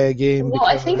buy a game Well,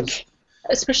 because... I think,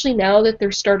 especially now that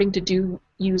they're starting to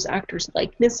use actors'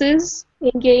 likenesses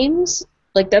in games,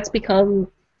 like that's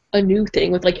become a new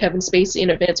thing with like Kevin Spacey in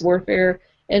Advanced Warfare.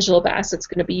 Angela Bassett's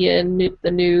going to be in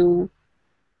the new,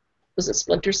 was it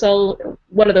Splinter Cell?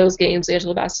 One of those games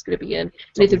Angela Bassett's going to be in.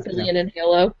 Nathan Fillion in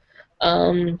Halo.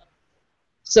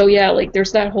 So yeah, like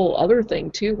there's that whole other thing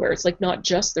too, where it's like not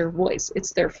just their voice,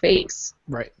 it's their face.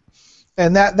 Right.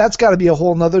 And that's got to be a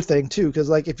whole nother thing too, because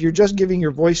like if you're just giving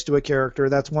your voice to a character,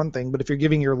 that's one thing. But if you're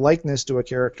giving your likeness to a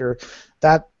character,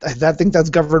 I think that's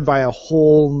governed by a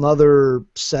whole nother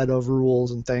set of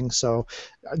rules and things. So,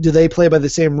 do they play by the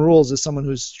same rules as someone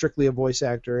who's strictly a voice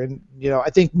actor? And I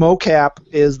think mocap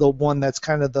is the one that's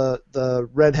kind of the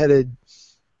redheaded,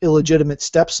 illegitimate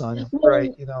stepson,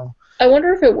 right? I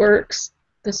wonder if it works.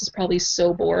 This is probably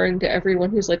so boring to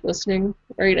everyone who's like listening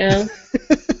right now.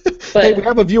 But hey, we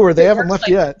have a viewer. They haven't left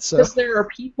yet. So because there are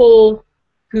people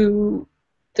who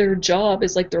their job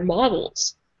is like they're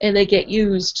models, and they get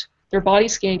used. Their body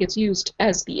scan gets used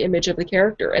as the image of the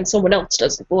character, and someone else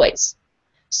does the voice.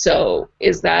 So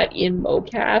is that in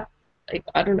mocap? Like,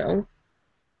 I don't know.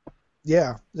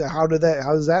 Yeah, how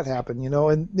does that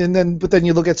happen? But then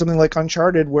you look at something like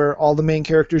Uncharted, where all the main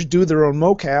characters do their own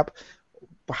mocap.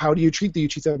 How do you treat them? You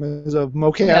treat them as a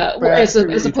mocap? Yeah,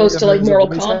 as opposed to like Mortal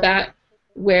Kombat,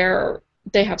 where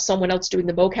they have someone else doing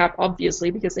the mocap,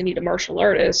 obviously, because they need a martial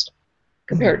artist,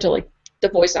 compared to like the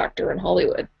voice actor in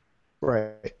Hollywood.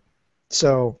 Right.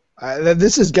 So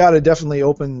this has got to definitely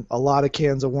open a lot of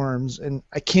cans of worms, and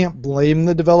I can't blame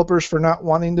the developers for not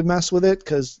wanting to mess with it,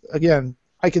 because again,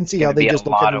 I can see how they just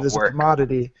look at it as a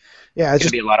commodity. Yeah, it's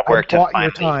just be a lot of work to find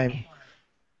your time.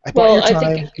 I bought your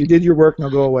time. You did your work. Now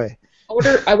go away.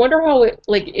 I wonder how it,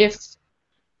 like, if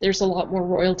there's a lot more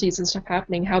royalties and stuff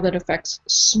happening, how that affects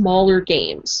smaller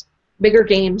games. Bigger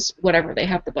games, whatever, they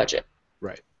have the budget.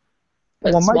 Right.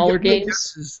 But smaller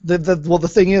games... the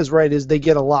thing is, right, is they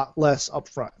get a lot less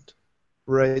upfront.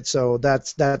 Right, so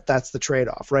that's the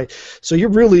trade-off, right? So you're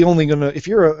really only gonna, if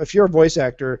you're a voice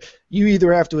actor, you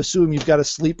either have to assume you've got a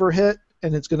sleeper hit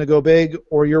and it's gonna go big,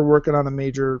 or you're working on a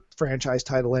major franchise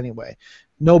title anyway.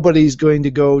 Nobody's going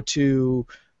to go to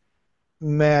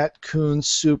Matt Coon's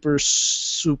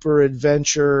super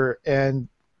adventure and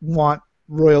want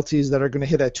royalties that are going to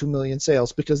hit at 2 million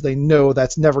sales, because they know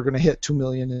that's never going to hit 2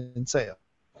 million in sales.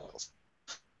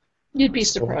 You'd be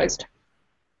surprised.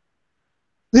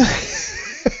 This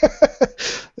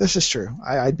is true.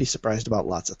 I'd be surprised about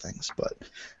lots of things, but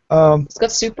it's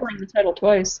got super in the title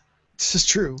twice. This is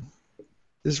true.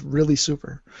 It's really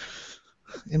super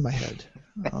in my head.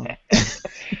 Anyway,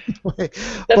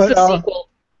 that's the sequel.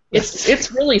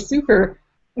 It's really super.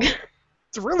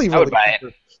 It's really I would buy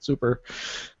it. Super.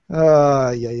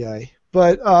 Yeah.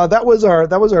 But that was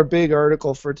our big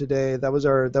article for today. That was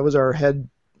our head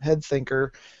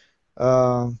thinker.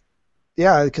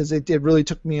 Yeah, because it really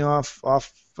took me off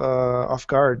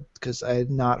guard, because I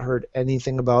had not heard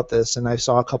anything about this, and I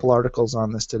saw a couple articles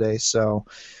on this today. So,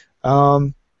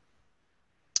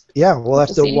 yeah, we'll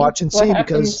have to watch and see,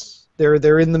 because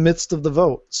they're in the midst of the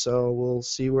vote. So we'll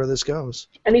see where this goes.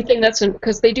 Anything that's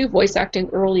because they do voice acting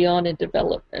early on in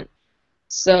development,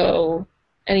 so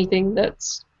anything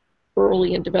that's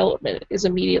early in development is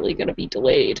immediately going to be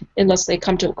delayed unless they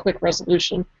come to a quick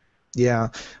resolution. Yeah,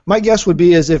 my guess would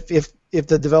be is if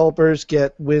the developers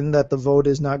get wind that the vote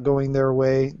is not going their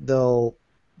way, they'll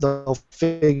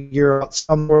figure out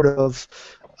some sort of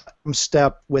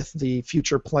step with the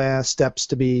future steps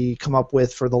to be come up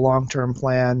with for the long-term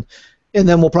plan, and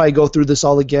then we'll probably go through this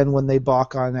all again when they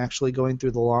balk on actually going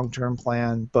through the long-term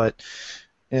plan. But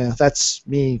yeah, that's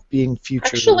me being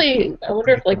future. Actually, I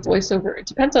wonder if like voiceover. It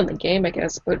depends on the game, I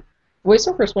guess, but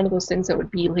voiceover is one of those things that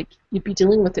would be like you'd be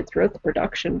dealing with it throughout the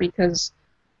production because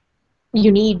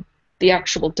you need the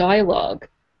actual dialogue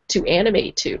to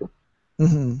animate to.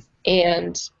 Mm-hmm.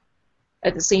 And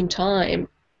at the same time,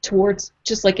 towards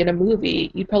just like in a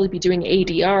movie, you'd probably be doing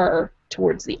ADR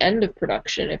towards the end of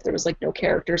production if there was like no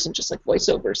characters and just like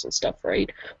voiceovers and stuff,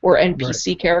 right? Or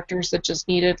NPC characters that just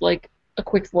needed like a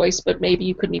quick voice, but maybe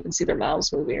you couldn't even see their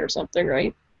mouths moving or something,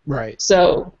 right? Right.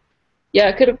 So, yeah,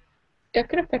 it could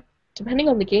affect, depending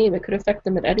on the game, it could affect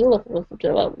them at any level of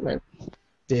development.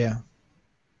 Yeah.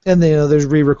 And there's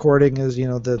re-recording as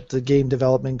the game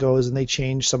development goes, and they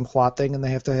change some plot thing, and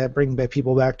they have to bring back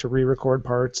people back to re-record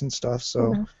parts and stuff.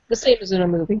 So the same as in a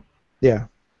movie. Yeah.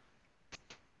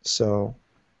 So,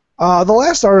 the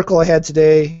last article I had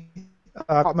today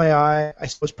caught my eye. I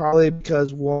suppose probably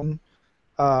because one,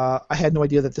 I had no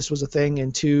idea that this was a thing,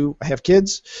 and two, I have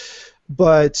kids.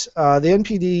 But the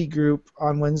NPD group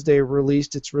on Wednesday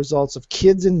released its results of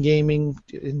Kids in Gaming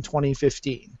in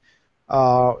 2015.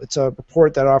 It's a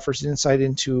report that offers insight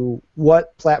into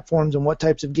what platforms and what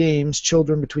types of games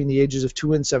children between the ages of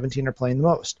 2 and 17 are playing the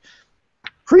most.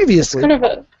 Previously,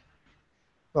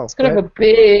 it's kind of a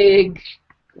big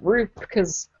group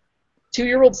because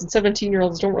 2-year-olds and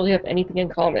 17-year-olds don't really have anything in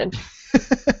common.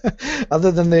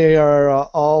 Other than they are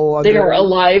all they are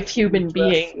alive human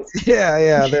beings.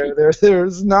 Yeah.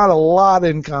 There's not a lot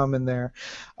in common there.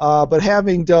 But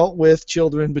having dealt with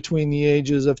children between the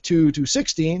ages of 2 to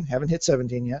 16, haven't hit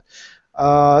 17 yet,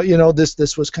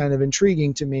 this was kind of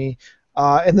intriguing to me.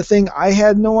 And the thing I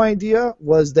had no idea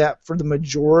was that for the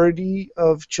majority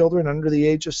of children under the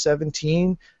age of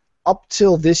 17, up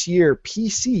till this year,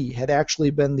 PC had actually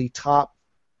been the top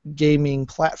gaming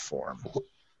platform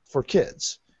for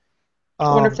kids.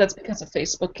 I wonder if that's because of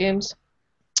Facebook games.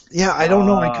 Yeah, I don't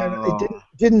know. I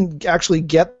didn't actually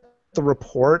get the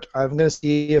report. I'm going to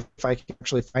see if I can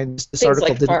actually find this Things article.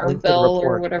 Like didn't link to the report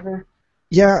or whatever.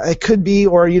 Yeah, it could be,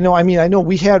 or I know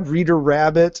we had Reader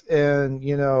Rabbit and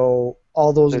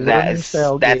all those learning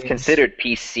style games. That's considered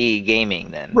PC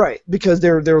gaming then. Right, because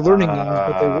they're learning games,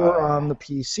 but they were on the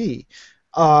PC.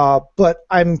 But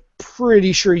I'm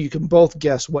pretty sure you can both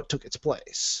guess what took its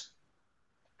place.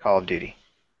 Call of Duty.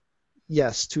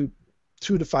 Yes, 2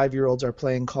 to 5-year-olds are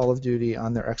playing Call of Duty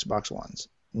on their Xbox Ones.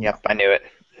 Yep, I knew it.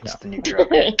 It's the new drug.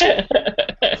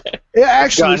 It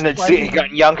actually it's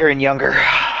gotten younger and younger.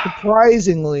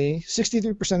 Surprisingly,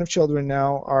 63% of children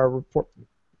now are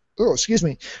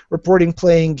reporting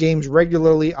playing games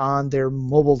regularly on their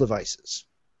mobile devices.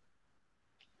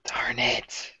 Darn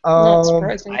it. Not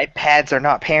surprising. iPads are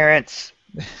not parents.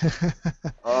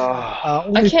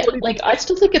 I can't, I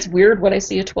still think it's weird when I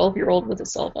see a 12-year-old with a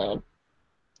cell phone.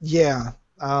 Yeah.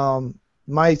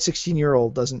 My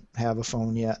 16-year-old doesn't have a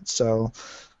phone yet, so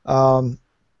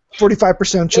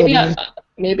 45% of children...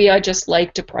 Maybe I just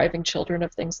like depriving children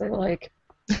of things they like.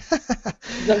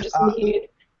 I'm just mean.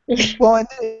 Well, and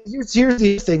here's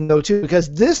the thing, though, too,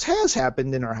 because this has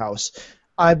happened in our house.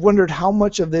 I've wondered how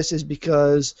much of this is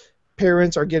because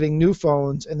parents are getting new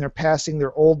phones and they're passing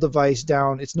their old device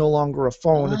down. It's no longer a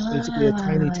phone. It's basically a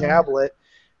tiny tablet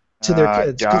to their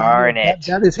kids. Darn it.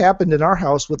 That has happened in our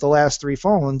house with the last 3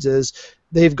 phones is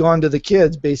they've gone to the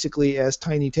kids basically as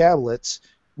tiny tablets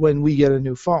when we get a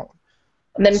new phone.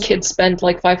 And then kids spend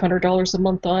like $500 a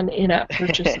month on in-app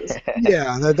purchases.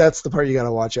 Yeah, that's the part you got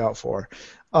to watch out for.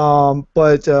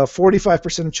 But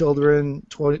 45% of children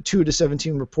 2 to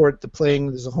 17 report that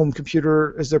playing as a home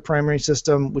computer as their primary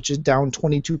system, which is down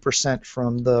 22%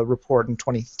 from the report in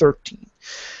 2013.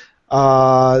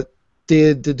 The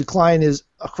decline is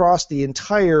across the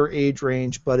entire age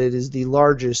range, but it is the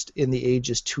largest in the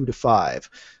ages 2 to 5.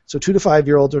 So 2 to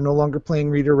 5-year-olds are no longer playing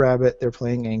Reader Rabbit; they're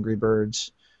playing Angry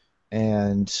Birds.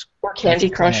 Or Candy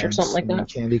Crush or something like that.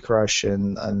 Candy Crush,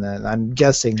 and then I'm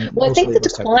guessing. Well, I think the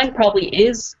decline probably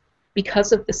is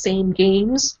because of the same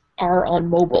games are on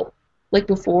mobile. Like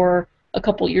before, a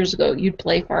couple years ago, you'd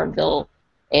play Farmville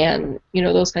and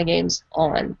those kind of games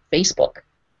on Facebook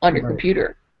on your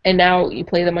computer, and now you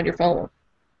play them on your phone.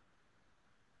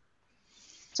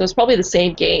 So it's probably the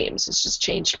same games. It's just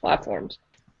changed platforms.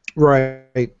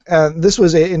 Right. This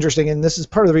was interesting, and this is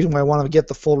part of the reason why I wanted to get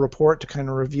the full report to kind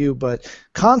of review, but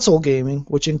console gaming,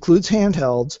 which includes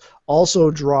handhelds, also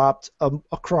dropped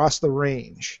across the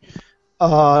range.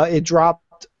 It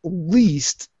dropped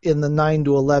least in the 9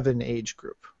 to 11 age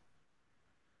group,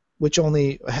 which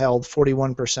only held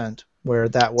 41%, where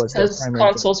that was their primary.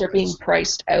 Because consoles are being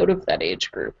priced out of that age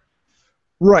group.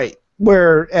 Right.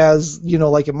 Whereas,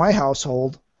 like in my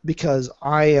household, because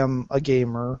I am a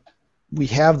gamer, we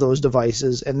have those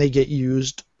devices, and they get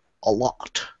used a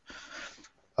lot.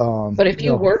 But if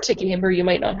you weren't a gamer, you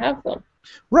might not have them.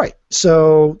 Right.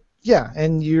 So yeah,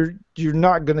 and you're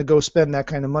not going to go spend that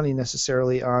kind of money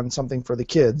necessarily on something for the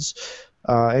kids.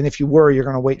 And if you were, you're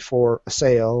going to wait for a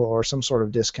sale or some sort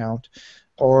of discount.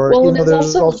 Or Well, and it's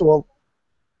there's also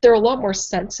they're a lot more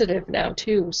sensitive now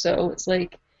too. So it's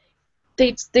like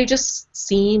they just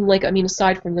seem like, I mean,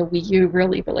 aside from the Wii U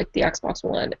really, but like the Xbox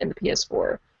One and the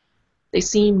PS4, they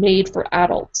seem made for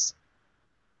adults,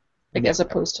 like as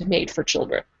opposed to made for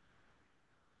children.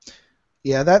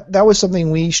 Yeah, that was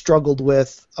something we struggled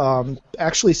with.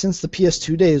 Actually, since the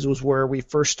PS2 days was where we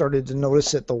first started to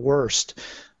notice it the worst.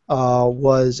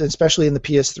 Was especially in the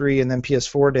PS3 and then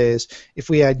PS4 days. If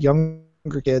we had younger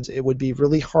kids, it would be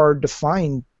really hard to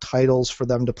find titles for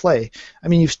them to play. I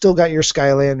mean, you've still got your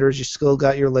Skylanders, you still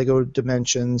got your Lego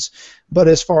Dimensions, but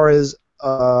as far as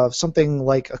something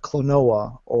like a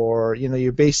Klonoa or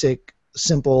your basic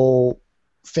simple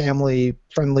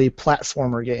family-friendly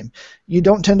platformer game, you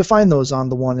don't tend to find those on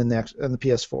the one in the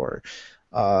PS4.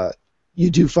 You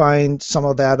do find some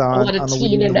of that on a lot of on the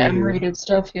teen Wii and U. M-rated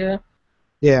stuff, yeah.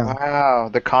 Yeah. Wow,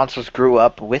 the consoles grew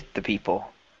up with the people.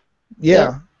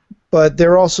 Yeah, but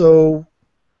they're also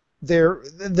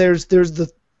there's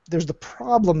the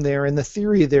problem there in the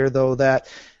theory there though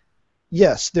that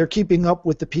yes, they're keeping up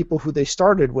with the people who they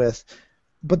started with,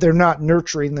 but they're not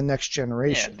nurturing the next Yeah,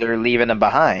 generation. they're leaving them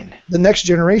behind. The next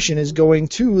generation is going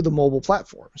to the mobile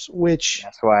platforms, which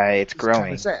That's why it's is kind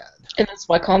growing. of sad. And that's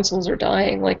why consoles are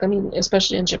dying. Like, I mean,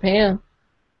 especially in Japan.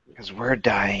 Because we're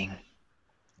dying.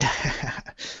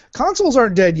 Consoles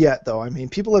aren't dead yet, though. I mean,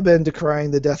 people have been decrying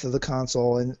the death of the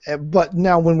console, but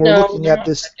now when we're No, looking they're at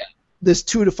not this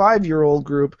 2 to 5 year old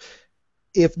group,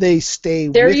 if they stay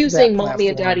They're with using that mommy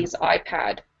and platform- daddy's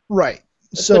iPad. right.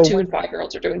 That's So what 2 and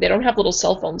 5-year-olds are doing. They don't have little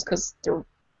cell phones because they're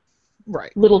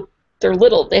right. little. They're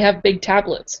little. They have big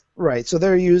tablets. Right, so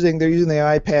they're using the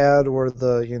iPad or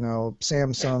the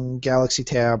Samsung Galaxy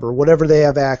Tab or whatever they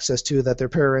have access to that their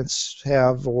parents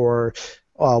have, or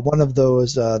one of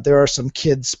those. There are some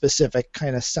kid-specific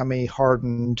kind of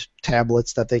semi-hardened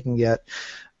tablets that they can get.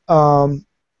 Are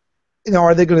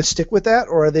they going to stick with that,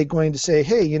 or are they going to say,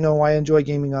 hey, I enjoy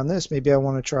gaming on this. Maybe I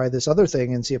want to try this other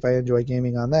thing and see if I enjoy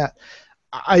gaming on that.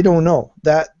 I don't know.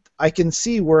 That I can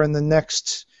see where in the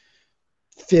next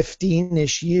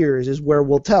 15-ish years is where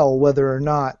we'll tell whether or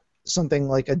not something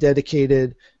like a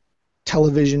dedicated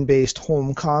television-based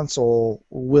home console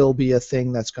will be a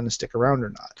thing that's going to stick around or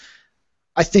not.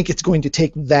 I think it's going to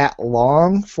take that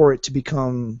long for it to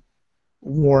become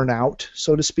worn out,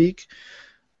 so to speak.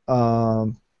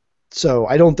 So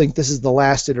I don't think this is the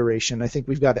last iteration. I think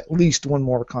we've got at least one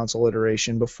more console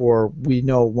iteration before we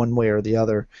know one way or the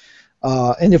other.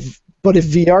 But if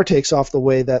VR takes off the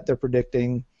way that they're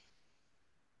predicting,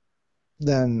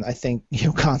 then I think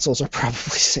consoles are probably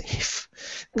safe.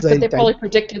 But they probably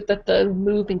predicted that the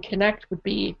Move and Kinect would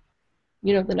be,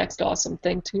 the next awesome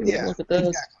thing too. Yeah, Look at those.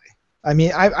 exactly. I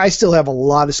mean, I still have a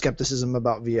lot of skepticism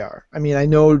about VR. I mean, I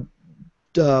know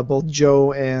both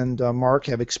Joe and Mark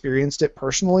have experienced it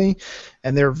personally,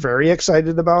 and they're very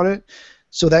excited about it.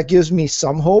 So that gives me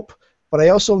some hope. But I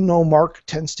also know Mark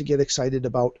tends to get excited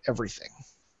about everything.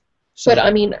 So, But I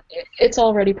mean, it's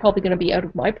already probably going to be out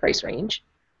of my price range,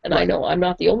 and I know I'm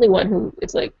not the only one who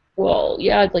is like, well,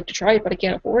 yeah, I'd like to try it, but I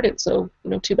can't afford it. So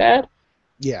too bad.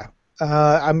 yeah.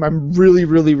 I'm really,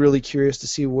 really, really curious to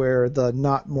see where the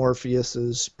not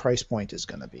Morpheus's price point is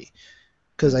going to be,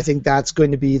 because I think that's going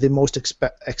to be the most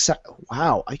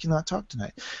wow, I cannot talk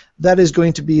tonight. That is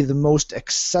going to be the most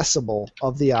accessible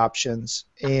of the options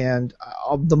and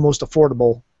the most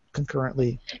affordable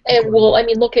concurrently. And well, I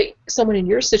mean, look at someone in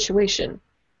your situation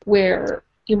where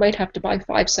you might have to buy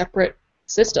 5 separate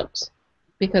systems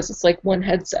because it's like one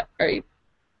headset, right?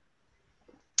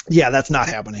 Yeah, that's not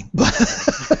happening. But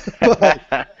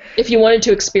if you wanted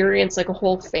to experience like a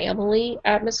whole family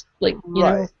atmosphere, like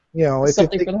right. If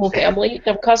something for the whole family,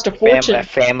 that would cost a fortune. A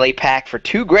family pack for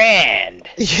 $2,000.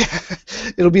 Yeah,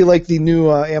 it'll be like the new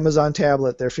Amazon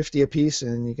tablet. They're $50 a piece,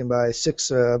 and you can buy 5,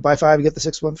 you get the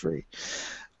 6th one free.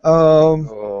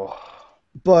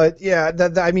 But yeah,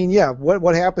 I mean, yeah.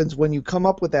 What happens when you come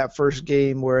up with that first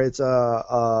game where it's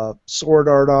a sword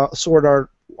art?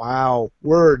 Wow,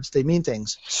 words, they mean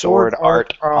things. Sword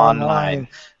art online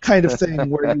kind of thing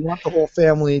where you want the whole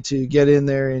family to get in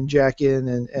there and jack in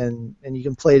and you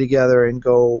can play together and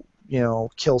go,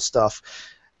 kill stuff.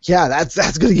 Yeah,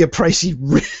 that's going to get pricey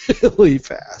really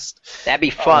fast. That'd be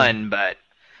fun, but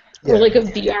Or like a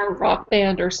VR rock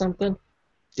band or something.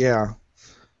 Yeah.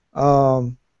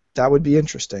 That would be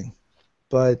interesting.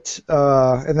 But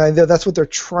that's what they're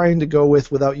trying to go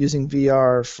with without using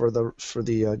VR for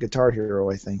the Guitar Hero,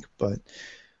 I think. But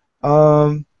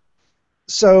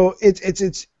so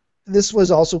it's this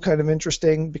was also kind of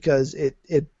interesting because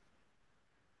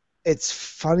it's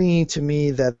funny to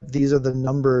me that these are the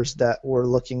numbers that we're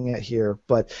looking at here,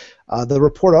 but the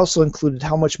report also included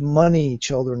how much money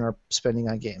children are spending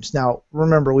on games. Now,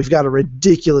 remember, we've got a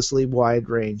ridiculously wide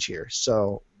range here,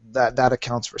 so that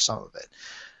accounts for some of it.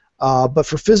 But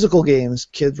for physical games,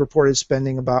 kids reported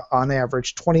spending about, on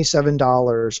average,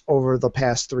 $27 over the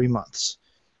past 3 months.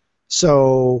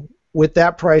 So with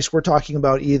that price, we're talking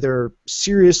about either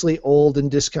seriously old and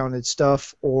discounted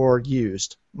stuff or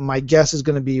used. My guess is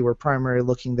going to be we're primarily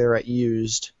looking there at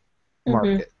used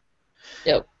market.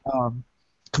 Yep.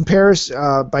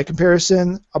 By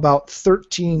comparison, about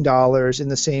 $13 in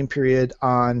the same period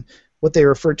on what they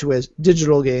refer to as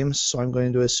digital games. So I'm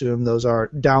going to assume those are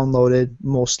downloaded.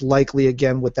 Most likely,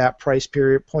 again, with that price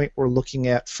period point, we're looking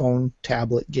at phone,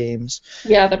 tablet games.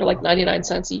 Yeah, that are like 99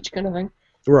 cents each kind of thing.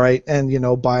 Right, and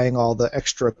buying all the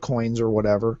extra coins or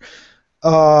whatever,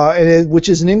 which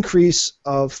is an increase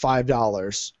of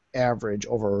 $5 average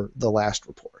over the last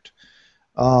report.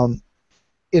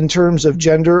 In terms of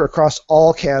gender, across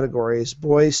all categories,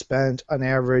 boys spent an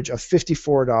average of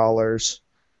 $54,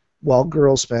 while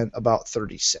girls spent about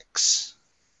 $36.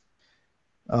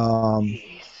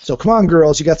 So come on,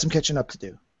 girls, you got some catching up to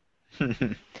do.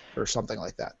 Or something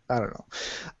like that. I don't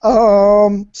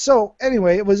know. So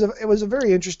anyway, it was a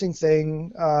very interesting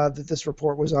thing that this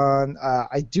report was on.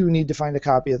 I do need to find a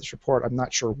copy of this report. I'm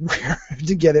not sure where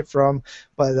to get it from,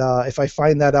 but if I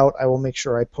find that out, I will make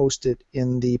sure I post it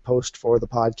in the post for the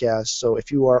podcast. So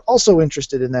if you are also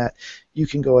interested in that, you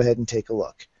can go ahead and take a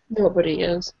look. Nobody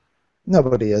is.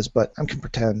 Nobody is, but I can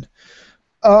pretend.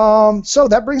 So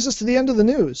that brings us to the end of the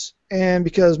news. And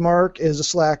because Mark is a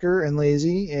slacker and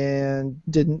lazy and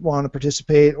didn't want to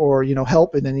participate or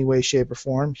help in any way, shape, or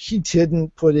form, he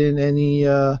didn't put in any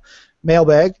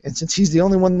mailbag. And since he's the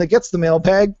only one that gets the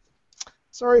mailbag,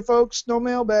 sorry folks, no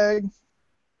mailbag. What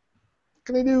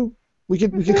can I do? We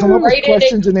could come up with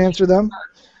questions and answer them.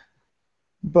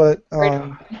 But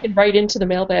you can write into the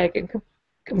mailbag and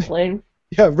complain.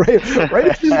 Yeah, right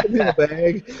into the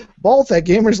mailbag.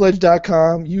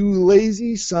 Balt@gamersledge.com. You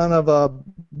lazy son of a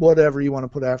whatever you want to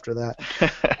put after that.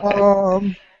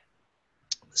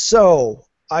 So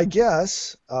I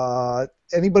guess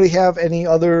anybody have any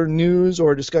other news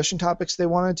or discussion topics they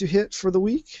wanted to hit for the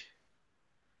week?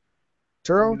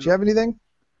 Turo, do you have anything?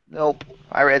 Nope.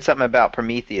 I read something about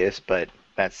Prometheus, but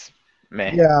that's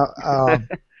meh. Yeah.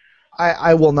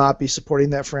 I will not be supporting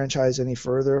that franchise any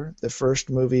further. The first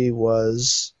movie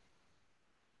was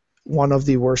one of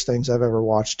the worst things I've ever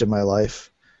watched in my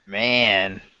life.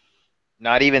 Man.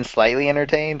 Not even slightly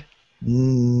entertained?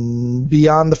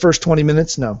 Beyond the first 20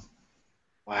 minutes, no.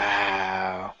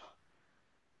 Wow.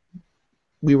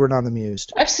 We were not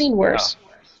amused. I've seen worse.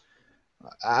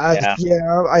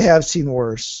 Yeah, I have seen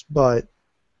worse, but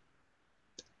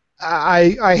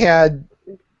I had...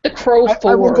 The Crow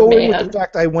 4, I will go in man. with the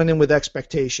fact I went in with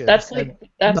expectations. That's like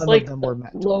the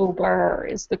low bar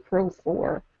is The Crow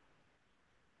 4.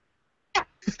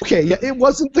 Okay, yeah, it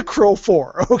wasn't The Crow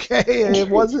 4, okay? It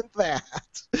wasn't that.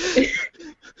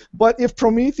 But if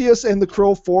Prometheus and The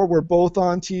Crow 4 were both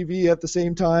on TV at the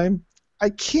same time,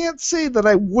 I can't say that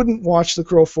I wouldn't watch The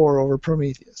Crow 4 over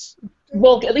Prometheus.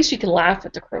 Well, at least you can laugh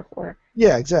at The Crow 4.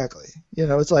 Yeah, exactly.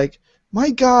 It's like, my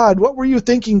God, what were you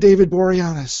thinking, David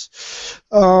Boreanaz?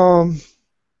 Or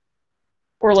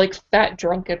like fat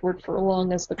drunk Edward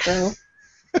Furlong as the Crow.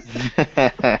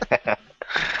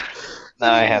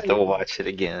 Now I have to watch it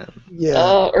again.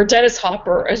 Yeah. Or Dennis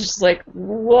Hopper. I was just like,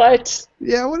 what?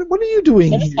 Yeah, what are you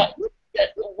doing here?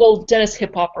 Well, Dennis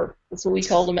Hip Hopper. That's what we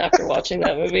called him after watching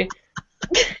that movie.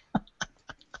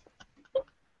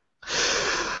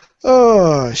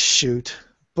 Oh, shoot.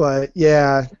 But,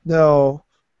 yeah, no.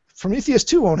 Prometheus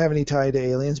 2 won't have any tie to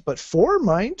aliens, but 4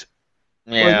 might.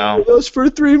 Yeah. Are you with us for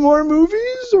 3 more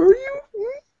movies? Are you?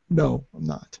 No, I'm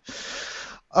not.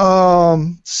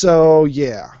 So,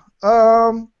 yeah.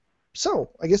 So,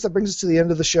 I guess that brings us to the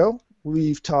end of the show.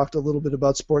 We've talked a little bit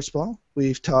about sports ball.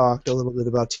 We've talked a little bit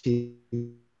about TV.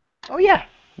 Oh, yeah.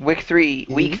 Week 3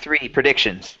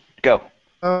 predictions. Go.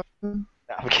 No,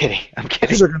 I'm kidding.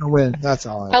 They're going to win. That's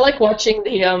all. I like watching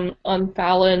the on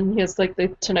Fallon. He has like the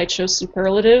Tonight Show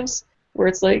superlatives, where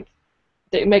it's like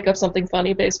they make up something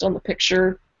funny based on the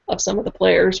picture of some of the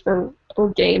players for a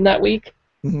game that week.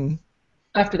 Mm-hmm.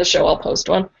 After the show, I'll post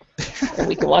one, and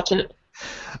we can watch it.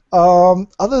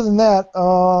 Other than that,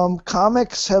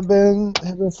 comics have been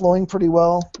flowing pretty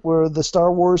well. Where the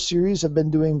Star Wars series have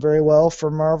been doing very well for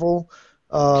Marvel.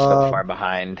 So far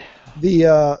behind.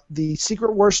 The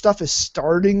Secret War stuff is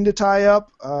starting to tie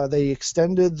up. They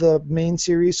extended the main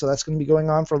series, so that's going to be going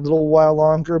on for a little while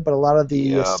longer. But a lot of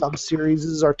the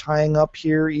sub-series are tying up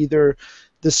here. Either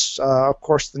this, of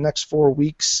course, the next 4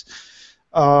 weeks.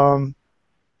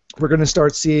 We're going to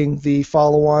start seeing the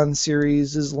follow-on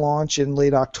series' launch in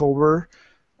late October.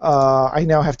 I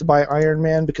now have to buy Iron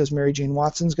Man because Mary Jane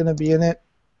Watson's going to be in it.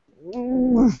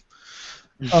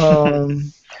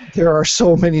 There are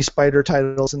so many Spider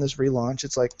titles in this relaunch.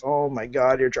 It's like, oh my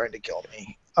god, you're trying to kill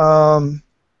me.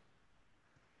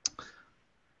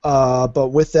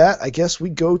 But with that, I guess we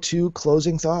go to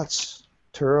closing thoughts.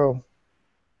 Turo.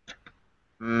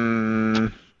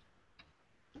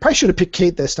 Probably should have picked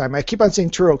Kate this time. I keep on saying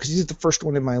Turo because he's the first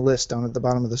one in my list down at the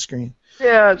bottom of the screen.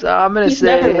 Yeah, so I'm going to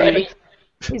say... He's never ready.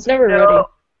 He's never ready.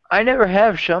 I never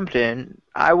have Shumpton.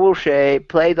 I will say,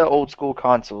 play the old school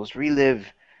consoles. Relive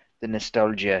the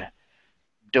nostalgia.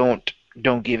 Don't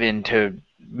give in to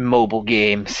mobile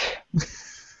games.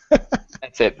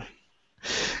 That's it.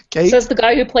 Kate? Says the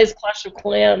guy who plays Clash of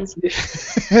Clans.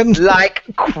 Like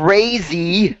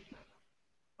crazy.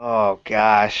 Oh,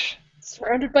 gosh.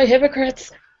 Surrounded by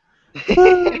hypocrites. Look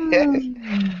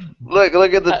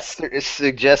at the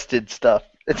suggested stuff.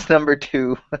 It's number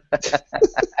 2.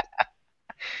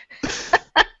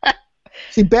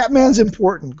 See, Batman's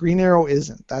important. Green Arrow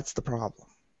isn't. That's the problem.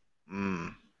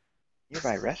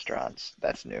 Nearby restaurants.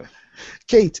 That's new.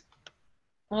 Kate.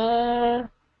 I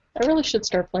really should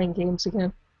start playing games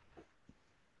again.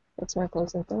 That's my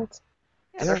closing thoughts.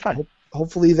 Yeah, they're fun.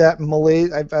 Hopefully that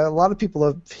malaise. A lot of people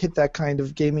have hit that kind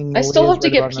of gaming. I still have to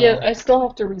get I still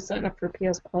have to re-sign up for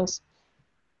PS Plus.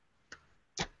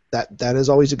 That is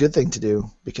always a good thing to do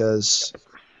because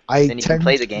then you can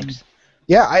play the games.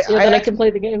 Yeah, then I can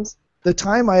play the games. The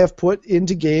time I have put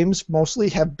into games mostly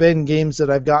have been games that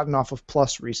I've gotten off of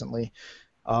Plus recently.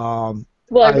 Well,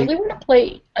 I really want to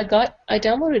play. I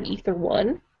downloaded Ether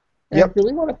 1, and I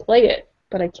really want to play it,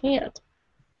 but I can't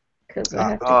because I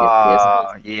have to get PS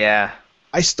Plus. Yeah.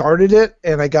 I started it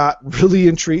and I got really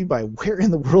intrigued by where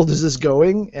in the world is this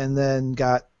going, and then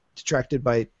got distracted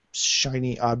by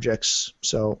shiny objects.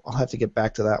 So I'll have to get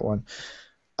back to that one.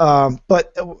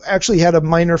 But actually had a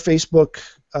minor Facebook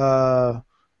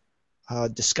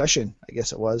discussion, I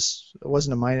guess it was. It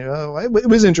wasn't a minor. It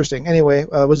was interesting. Anyway,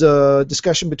 it was a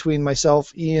discussion between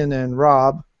myself, Ian, and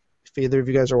Rob, if either of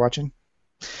you guys are watching.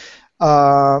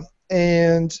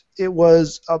 And it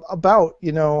was about,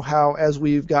 how as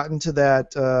we've gotten to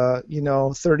that,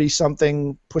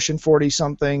 30-something, pushing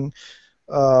 40-something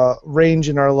range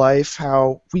in our life,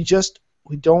 how we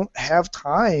don't have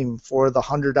time for the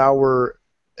 100-hour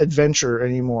adventure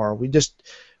anymore. We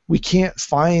can't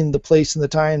find the place and the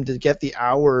time to get the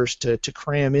hours to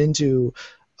cram into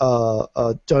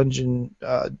a Dungeon,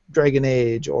 Dragon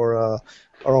Age, or a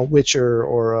Witcher,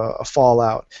 or a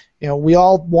Fallout. We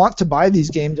all want to buy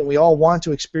these games and we all want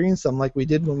to experience them like we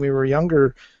did when we were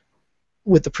younger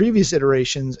with the previous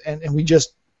iterations, and we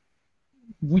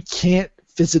can't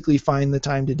physically find the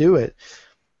time to do it.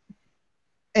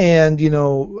 And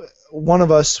one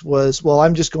of us was, well,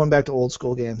 I'm just going back to old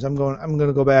school games. I'm going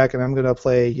to go back and I'm going to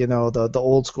play, the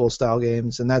old school style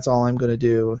games, and that's all I'm going to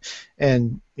do.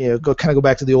 And go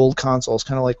back to the old consoles,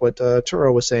 kind of like what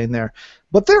Turo was saying there.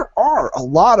 But there are a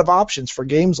lot of options for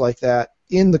games like that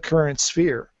in the current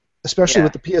sphere, especially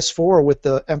with the PS4, with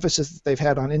the emphasis that they've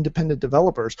had on independent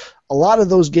developers. A lot of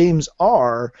those games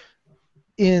are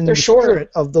in the spirit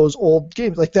of those old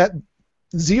games, like that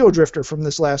Zeo Drifter from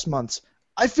this last month.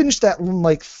 I finished that in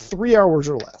like 3 hours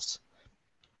or less.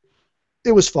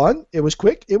 It was fun. It was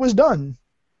quick. It was done.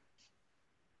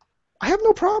 I have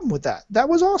no problem with that. That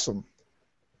was awesome.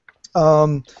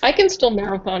 I can still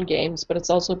marathon games, but it's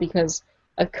also because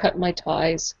I've cut my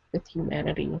ties with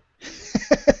humanity.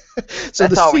 So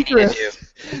that's all we need to do.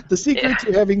 The secret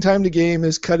to having time to game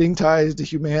is cutting ties to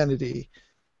humanity.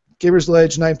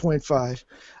 Gamersledge 9.5.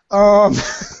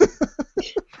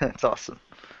 That's awesome.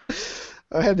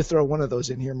 I had to throw one of those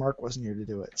in here. Mark wasn't here to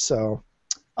do it. So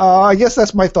I guess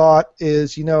that's my thought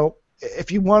is,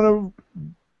 if you want to,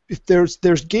 if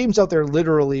there's games out there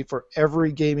literally for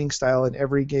every gaming style and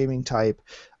every gaming type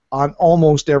on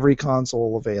almost every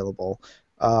console available.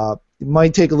 It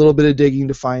might take a little bit of digging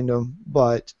to find them,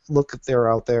 but look if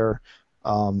they're out there.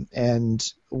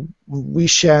 And we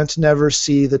shan't never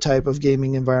see the type of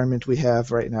gaming environment we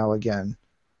have right now again.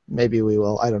 Maybe we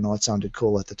will. I don't know. It sounded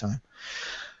cool at the time.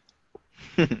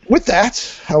 With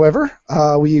that, however,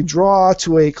 we draw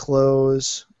to a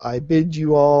close. I bid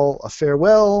you all a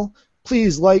farewell.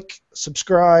 Please like,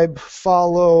 subscribe,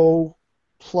 follow,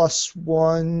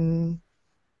 +1.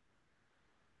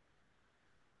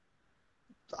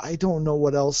 I don't know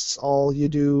what else all you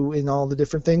do in all the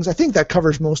different things. I think that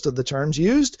covers most of the terms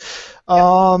used.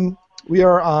 We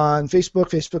are on Facebook,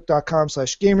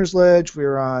 facebook.com/Gamersledge. We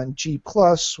are on G+.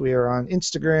 We are on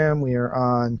Instagram. We are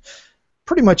on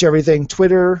pretty much everything.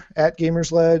 Twitter,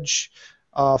 @Gamersledge.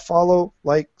 Follow,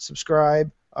 like,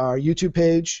 subscribe. Our YouTube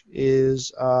page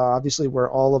is obviously where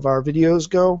all of our videos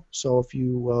go. So if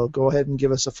you go ahead and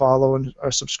give us a follow and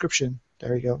a subscription,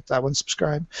 there you go. That one,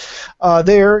 subscribe.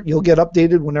 There, you'll get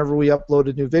updated whenever we upload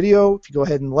a new video. If you go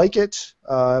ahead and like it,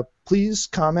 please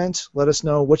comment. Let us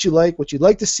know what you like, what you'd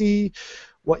like to see,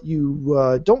 what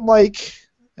you don't like,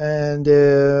 and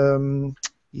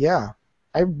yeah.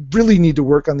 I really need to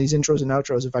work on these intros and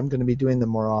outros if I'm going to be doing them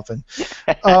more often.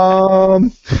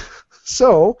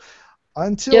 So,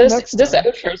 until next time. This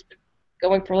outro's been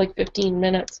going for like 15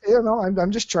 minutes. You know,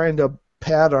 I'm just trying to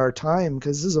pad our time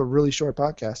because this is a really short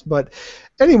podcast. But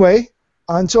anyway,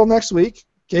 until next week,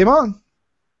 game on.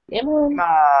 Game on. Come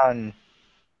on.